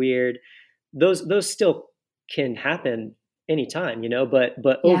could be weird. Those still can happen anytime, but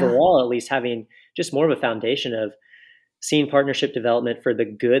Yeah. overall, at least having just more of a foundation of seeing partnership development for the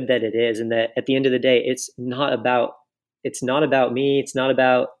good that it is, and that at the end of the day, it's not about me, it's not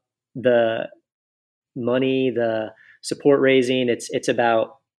about the money, the support raising. It's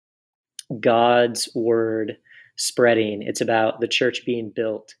about God's word spreading. It's about the church being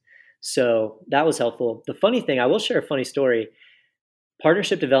built. So that was helpful. The funny thing, I will share a funny story.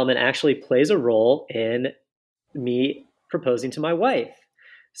 Partnership development actually plays a role in me proposing to my wife.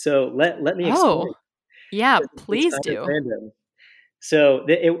 So let me explain, Oh, yeah, 'cause it's please kind of do. random. So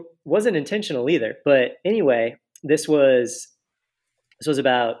it wasn't intentional either. But anyway, this was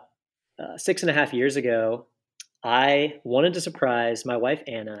about 6.5 years ago. I wanted to surprise my wife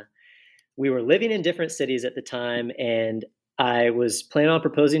Anna. We were living in different cities at the time, and I was planning on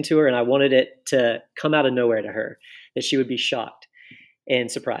proposing to her, and I wanted it to come out of nowhere to her, that she would be shocked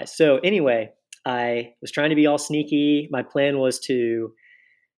and surprised. So anyway, I was trying to be all sneaky. My plan was to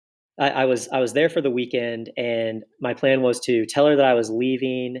I was there for the weekend, and my plan was to tell her that I was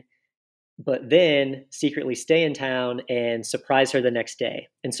leaving, but then secretly stay in town and surprise her the next day.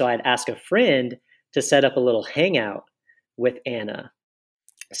 And so I'd ask a friend to set up a little hangout with Anna,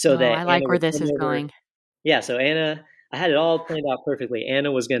 so Oh, that I Anna like where would this come is over. going. Yeah, so Anna, I had it all planned out perfectly.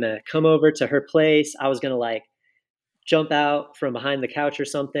 Anna was gonna come over to her place. I was gonna like jump out from behind the couch or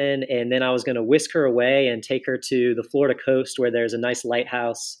something, and then I was gonna whisk her away and take her to the Florida coast where there's a nice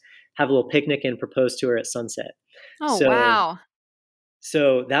lighthouse, have a little picnic, and propose to her at sunset. Oh, So wow.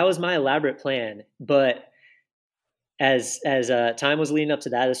 so that was my elaborate plan. But as time was leading up to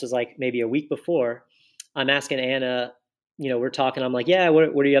that, this was like maybe a week before. I'm asking Anna, we're talking. I'm like, yeah, what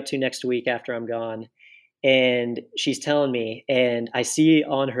are you up to next week after I'm gone? And she's telling me, and I see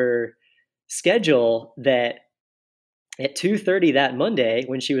on her schedule that at 2:30 that Monday,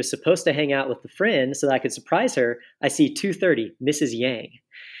 when she was supposed to hang out with the friend so that I could surprise her, I see 2:30 Mrs. Yang.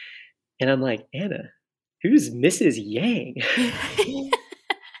 And I'm like, Anna, who's Mrs. Yang?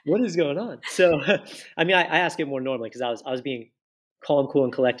 What is going on? So, I mean, I ask it more normally because I was being calm, cool,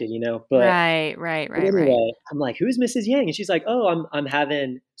 and collected, Right, right, But right, right. anyway, I'm like, who's Mrs. Yang? And she's like, oh, I'm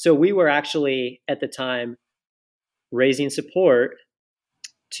having. So we were actually at the time raising support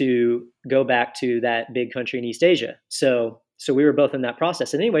to go back to that big country in East Asia. So we were both in that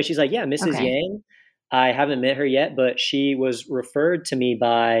process. And anyway, she's like, yeah, Mrs. Okay. Yang. I haven't met her yet, but she was referred to me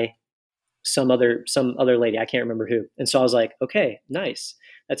by some other lady. I can't remember who. And so I was like, okay, nice.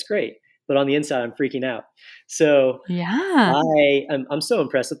 That's great. But on the inside, I'm freaking out. So Yeah. I'm so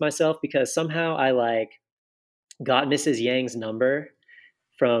impressed with myself because somehow I like got Mrs. Yang's number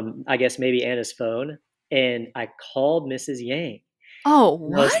from, I guess, maybe Anna's phone, and I called Mrs. Yang. Oh,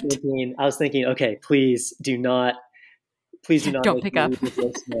 And I was what? thinking, okay, please do not Don't make pick me up. leave this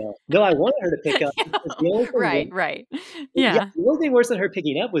voicemail. No, I wanted her to pick up because the only thing Right, worse, right. yeah, Yeah, the only thing worse than her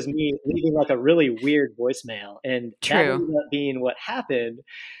picking up was me leaving like a really weird voicemail, and that true. ended up being what happened.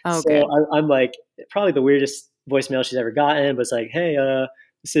 Oh, So good. I'm like, probably the weirdest voicemail she's ever gotten, but it's like, hey,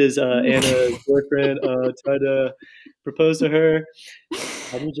 this is Anna's boyfriend. Tried to propose to her.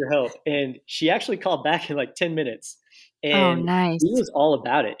 I need your help. And she actually called back in like 10 minutes, Oh, and she nice. was all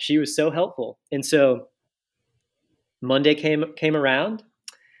about it. She was so helpful. And so Monday came around.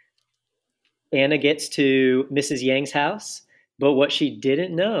 Anna gets to Mrs. Yang's house, but what she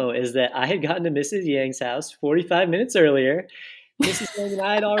didn't know is that I had gotten to Mrs. Yang's house 45 minutes earlier. Mrs. Yang and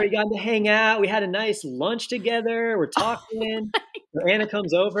I had already gotten to hang out. We had a nice lunch together. We're talking. So Anna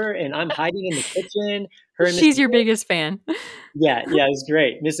comes over, and I'm hiding in the kitchen. Her and She's Mrs. your biggest fan. Yeah, it was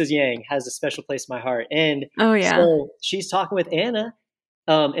great. Mrs. Yang has a special place in my heart. And Oh, yeah. so she's talking with Anna,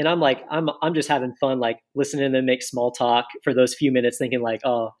 and I'm like, I'm just having fun, like listening to them make small talk for those few minutes, thinking like,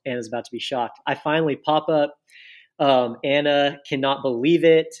 oh, Anna's about to be shocked. I finally pop up. Anna cannot believe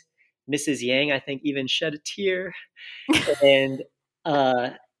it. Mrs. Yang, I think, even shed a tear, and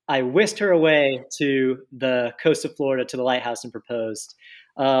uh, I whisked her away to the coast of Florida to the lighthouse and proposed.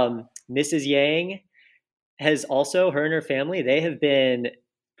 Mrs. Yang has also, her and her family, they have been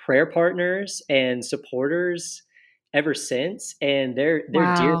prayer partners and supporters ever since, and they're dear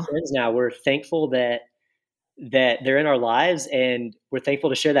Wow. friends now. We're thankful that they're in our lives, and we're thankful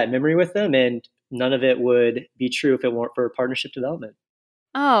to share that memory with them, and none of it would be true if it weren't for partnership development.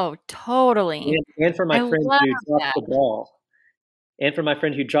 Oh, totally. And for my I friend love who dropped that. the ball. And for my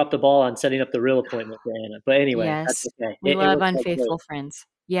friend who dropped the ball on setting up the real appointment for Anna. But anyway, that's Yes. okay. We It love worked out great. unfaithful friends.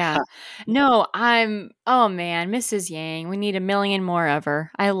 Yeah. No, oh man, Mrs. Yang, we need a million more of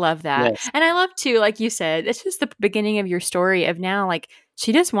her. I love that. Yes. And I love too, like you said, it's just the beginning of your story of now, like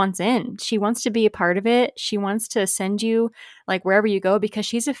she just wants in. She wants to be a part of it. She wants to send you like wherever you go because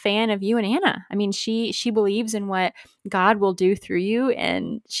she's a fan of you and Anna. I mean, she believes in what God will do through you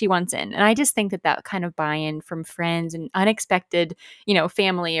and she wants in. And I just think that that kind of buy-in from friends and unexpected,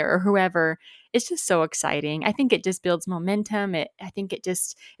 family or whoever, it's just so exciting. I think it just builds momentum. I think it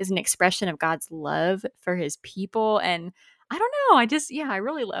just is an expression of God's love for his people. And I don't know. I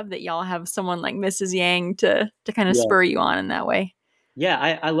really love that y'all have someone like Mrs. Yang to kind of Yeah. spur you on in that way.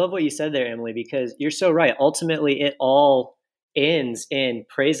 Yeah, I love what you said there, Emily, because you're so right. Ultimately, it all ends in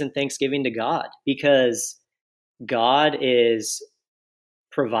praise and thanksgiving to God because God is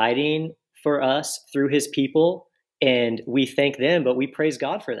providing for us through his people, and we thank them, but we praise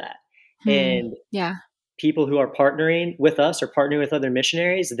God for that. Hmm. And Yeah. people who are partnering with us or partnering with other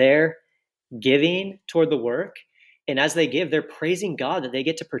missionaries, they're giving toward the work. And as they give, they're praising God that they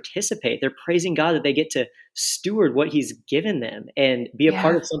get to participate. They're praising God that they get to steward what he's given them and be a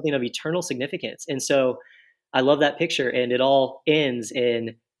part Yeah. of something of eternal significance. And so I love that picture. And it all ends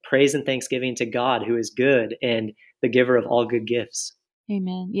in praise and thanksgiving to God, who is good and the giver of all good gifts.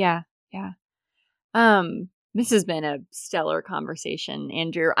 Amen. Yeah. Yeah. This has been a stellar conversation,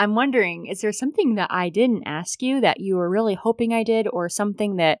 Andrew. I'm wondering, is there something that I didn't ask you that you were really hoping I did, or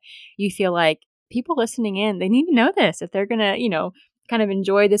something that you feel like people listening in, they need to know this if they're gonna, kind of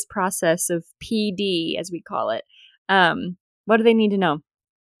enjoy this process of PD as we call it. What do they need to know?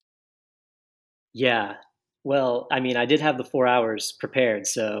 Yeah. Well, I mean, I did have the 4 hours prepared.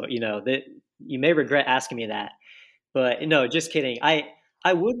 So, that you may regret asking me that. But no, just kidding. I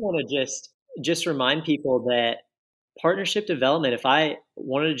would wanna just remind people that partnership development, if I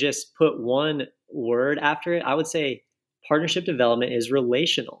wanted to just put one word after it, I would say partnership development is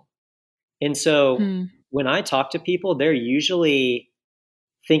relational. And so Hmm. when I talk to people, they're usually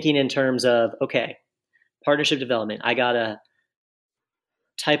thinking in terms of, okay, partnership development, I gotta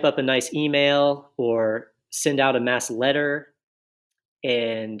type up a nice email or send out a mass letter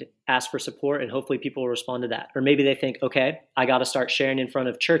and ask for support, and hopefully people will respond to that. Or maybe they think, okay, I got to start sharing in front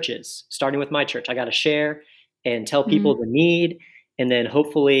of churches, starting with my church. I got to share and tell Hmm. people the need, and then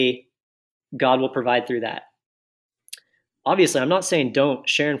hopefully God will provide through that. Obviously, I'm not saying don't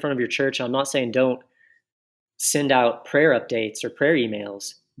share in front of your church. I'm not saying don't send out prayer updates or prayer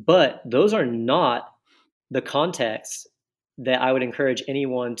emails, but those are not the contexts that I would encourage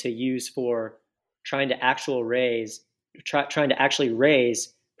anyone to use for trying to trying to actually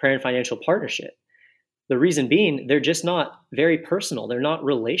raise prayer and financial partnership. The reason being, they're just not very personal. They're not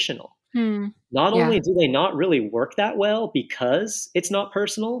relational. Hmm. Not Yeah. only do they not really work that well because it's not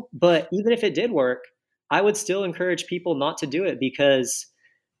personal, but even if it did work, I would still encourage people not to do it because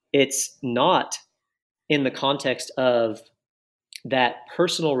it's not in the context of that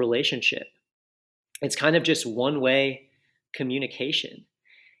personal relationship. It's kind of just one way communication.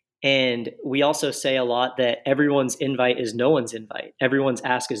 And we also say a lot that everyone's invite is no one's invite. Everyone's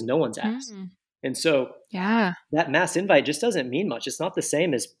ask is no one's ask. Hmm. And so Yeah. that mass invite just doesn't mean much. It's not the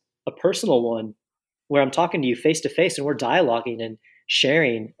same as a personal one where I'm talking to you face to face and we're dialoguing and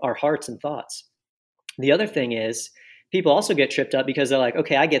sharing our hearts and thoughts. The other thing is people also get tripped up because they're like,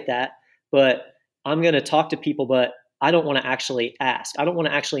 okay, I get that, but I'm going to talk to people, but I don't want to actually ask. I don't want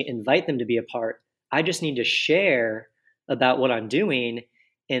to actually invite them to be a part. I just need to share about what I'm doing.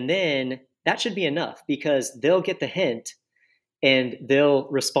 And then that should be enough because they'll get the hint and they'll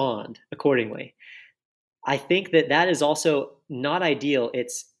respond accordingly. I think that that is also not ideal.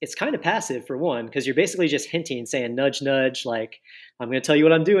 It's kind of passive for one because you're basically just hinting, saying nudge nudge, like I'm going to tell you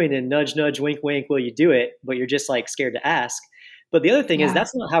what I'm doing, and nudge nudge, wink wink. Will you do it? But you're just like scared to ask. But the other thing is Yeah.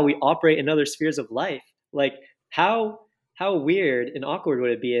 that's not how we operate in other spheres of life. Like how weird and awkward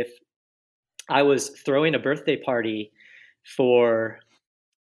would it be if I was throwing a birthday party for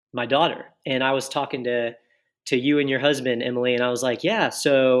my daughter and I was talking to you and your husband, Emily, and I was like, yeah,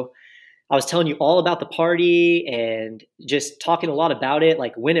 so I was telling you all about the party and just talking a lot about it,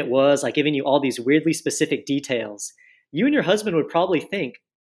 like when it was, like giving you all these weirdly specific details. You and your husband would probably think,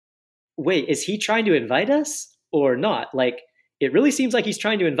 wait, is he trying to invite us or not? Like, it really seems like he's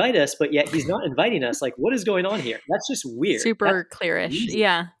trying to invite us, but yet he's not inviting us. Like, what is going on here? That's just weird. That's Super clearish. crazy.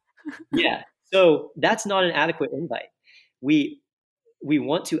 Yeah. Yeah. So that's not an adequate invite. We we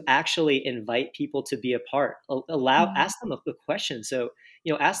want to actually invite people to be a part. Mhm. Ask them a question. So,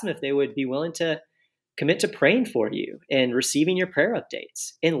 ask them if they would be willing to commit to praying for you and receiving your prayer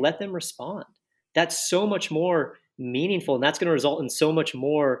updates and let them respond. That's so much more meaningful. And that's going to result in so much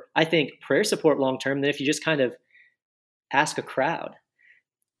more, I think, prayer support long term than if you just kind of ask a crowd.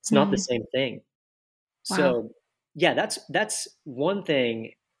 It's not the Mhm. same thing. Wow. So, yeah, that's one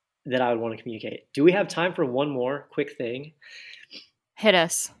thing that I would want to communicate. Do we have time for one more quick thing? Hit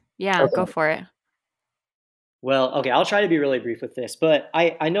us. Yeah, go Okay. for it. Well, okay, I'll try to be really brief with this, but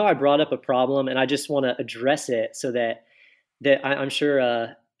I know I brought up a problem and I just want to address it so I'm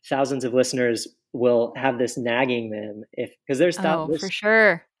sure thousands of listeners will have this nagging them if because Oh, for there's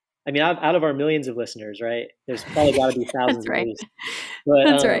sure. I mean out of our millions of listeners, right? There's probably got to be thousands That's at right. least. But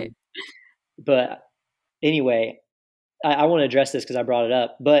That's right. but anyway, I want to address this because I brought it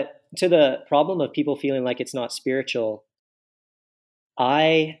up. But to the problem of people feeling like it's not spiritual,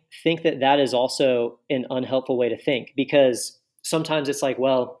 I think that that is also an unhelpful way to think because sometimes it's like,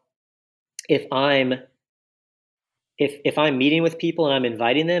 well, if I'm if I'm meeting with people and I'm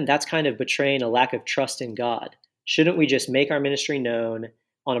inviting them, that's kind of betraying a lack of trust in God. Shouldn't we just make our ministry known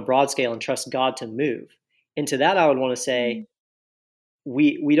on a broad scale and trust God to move? And to that I would want to say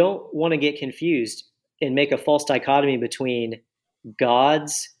Mm. we don't want to get confused and make a false dichotomy between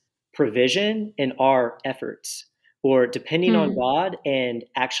God's provision and our efforts, or depending on Hmm. God and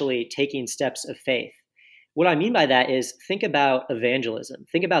actually taking steps of faith. What I mean by that is think about evangelism,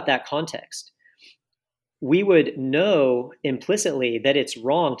 think about that context. We would know implicitly that it's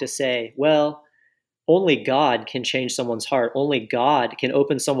wrong to say, well, only God can change someone's heart, only God can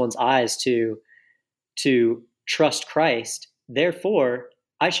open someone's eyes to trust Christ. Therefore,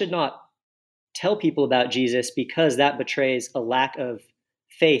 I should not tell people about Jesus because that betrays a lack of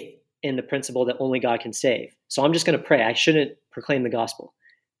faith in the principle that only God can save. So I'm just going to pray. I shouldn't proclaim the gospel.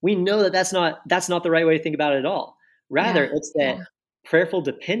 We know that that's not the right way to think about it at all. Rather, Yeah. it's that Yeah. prayerful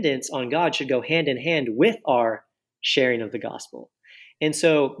dependence on God should go hand in hand with our sharing of the gospel. And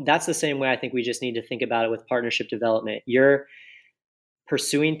so that's the same way I think we just need to think about it with partnership development. You're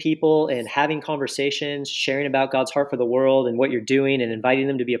pursuing people and having conversations, sharing about God's heart for the world and what you're doing and inviting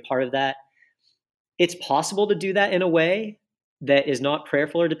them to be a part of that. It's possible to do that in a way that is not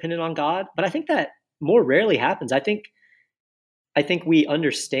prayerful or dependent on God, but I think that more rarely happens. I think we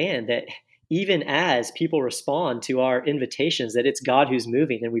understand that even as people respond to our invitations, that it's God who's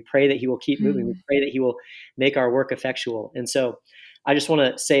moving, and we pray that He will keep moving. We Mm. pray that He will make our work effectual. And so I just want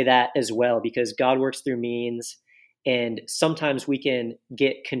to say that as well, because God works through means, and sometimes we can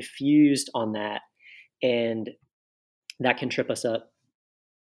get confused on that, and that can trip us up.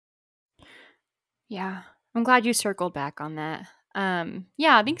 Yeah. I'm glad you circled back on that.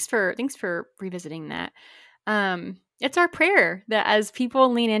 Yeah, thanks for revisiting that. It's our prayer that as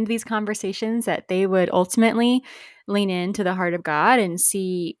people lean into these conversations that they would ultimately lean into the heart of God and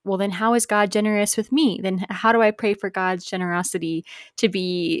see, well, then how is God generous with me? Then how do I pray for God's generosity to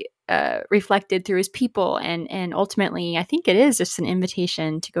be reflected through his people, and ultimately, I think it is just an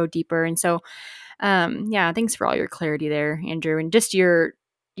invitation to go deeper. And so, yeah, thanks for all your clarity there, Andrew, and just your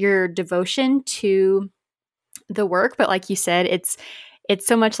devotion to the work. But like you said, it's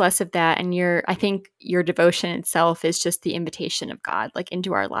so much less of that, and I think your devotion itself is just the invitation of God, like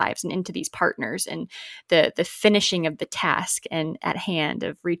into our lives and into these partners, and the finishing of the task and at hand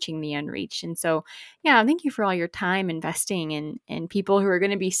of reaching the unreached. And so, yeah, thank you for all your time investing in people who are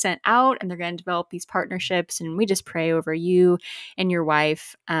going to be sent out, and they're going to develop these partnerships. And we just pray over you and your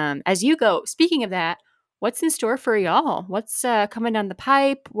wife as you go. Speaking of that, what's in store for y'all? What's coming down the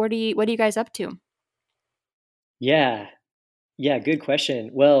pipe? What are you guys up to? Yeah. Yeah, good question.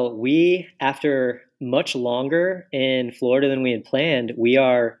 Well, after much longer in Florida than we had planned, we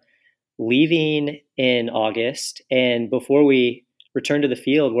are leaving in August. And before we return to the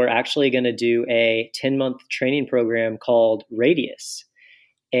field, we're actually going to do a 10-month training program called Radius.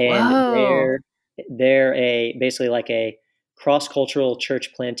 And Whoa. they're basically like a cross-cultural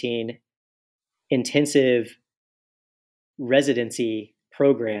church planting intensive residency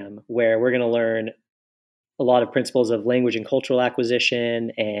program where we're going to learn a lot of principles of language and cultural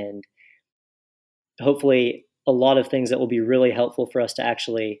acquisition, and hopefully a lot of things that will be really helpful for us to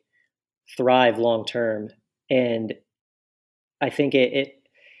actually thrive long term. And I think it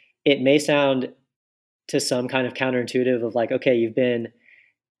may sound to some kind of counterintuitive of like, okay, you've been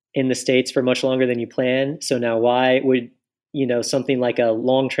in the States for much longer than you planned, so now why would something like a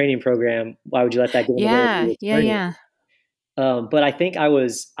long training program, why would you let that get in the way of Yeah, your yeah, experience? yeah. But I think I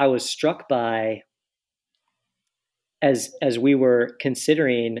was struck by, as we were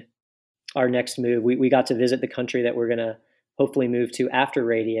considering our next move, we got to visit the country that we're going to hopefully move to after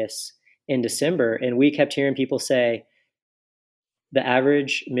Radius in December. And we kept hearing people say the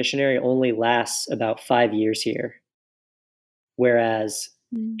average missionary only lasts about 5 years here, whereas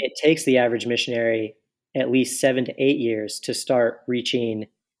Mm. it takes the average missionary at least 7 to 8 years to start reaching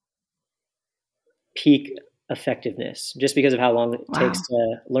peak effectiveness, just because of how long it takes Wow.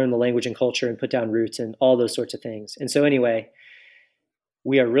 to learn the language and culture and put down roots and all those sorts of things. And so anyway,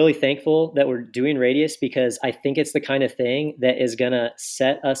 we are really thankful that we're doing Radius, because I think it's the kind of thing that is going to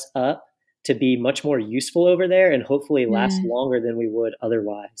set us up to be much more useful over there and hopefully last Mm. longer than we would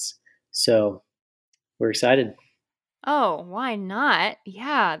otherwise. So we're excited. Oh, why not?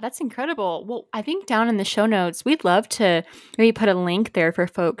 Yeah, that's incredible. Well, I think down in the show notes, we'd love to maybe put a link there for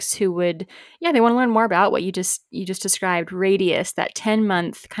folks who would, yeah, they want to learn more about what you just described, Radius, that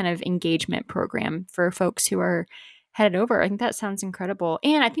 10-month kind of engagement program for folks who are headed over. I think that sounds incredible.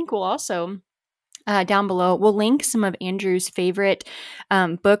 And I think we'll also down below, we'll link some of Andrew's favorite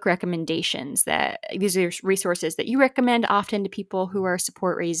book recommendations. That these are resources that you recommend often to people who are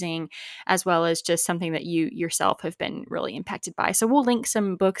support raising, as well as just something that you yourself have been really impacted by. So we'll link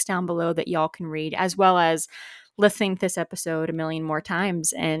some books down below that y'all can read, as well as listening to this episode a million more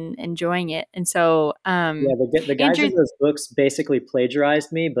times and enjoying it. And so, Yeah, the guys Andrew, in those books basically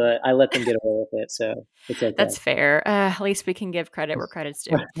plagiarized me, but I let them get away with it, so it's okay. that's fair. At least we can give credit where credit's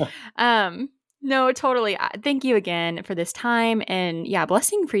due. Um, no, totally. Thank you again for this time, and yeah,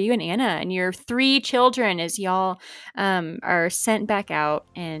 blessing for you and Anna and your 3 children as y'all are sent back out.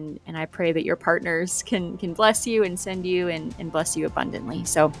 And I pray that your partners can bless you and send you and bless you abundantly.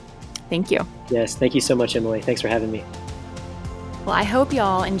 So, thank you. Yes, thank you so much, Emily. Thanks for having me. Well, I hope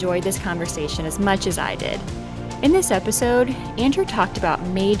y'all enjoyed this conversation as much as I did. In this episode, Andrew talked about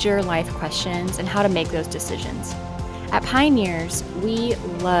major life questions and how to make those decisions. At Pioneers, we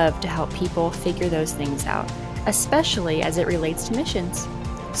love to help people figure those things out, especially as it relates to missions.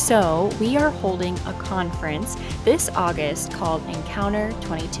 So, we are holding a conference this August called Encounter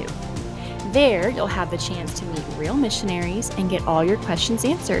 22. There, you'll have the chance to meet real missionaries and get all your questions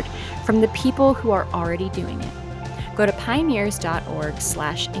answered from the people who are already doing it. Go to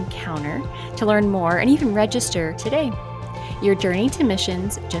pioneers.org/encounter to learn more and even register today. Your journey to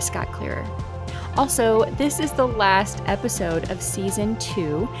missions just got clearer. Also, this is the last episode of Season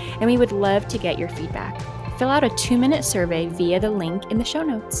 2, and we would love to get your feedback. Fill out a 2-minute survey via the link in the show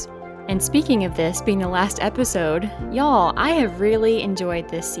notes. And speaking of this being the last episode, y'all, I have really enjoyed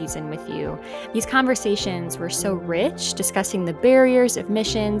this season with you. These conversations were so rich, discussing the barriers of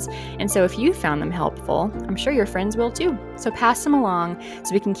missions, and so if you found them helpful, I'm sure your friends will too. So pass them along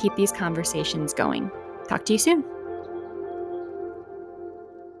so we can keep these conversations going. Talk to you soon.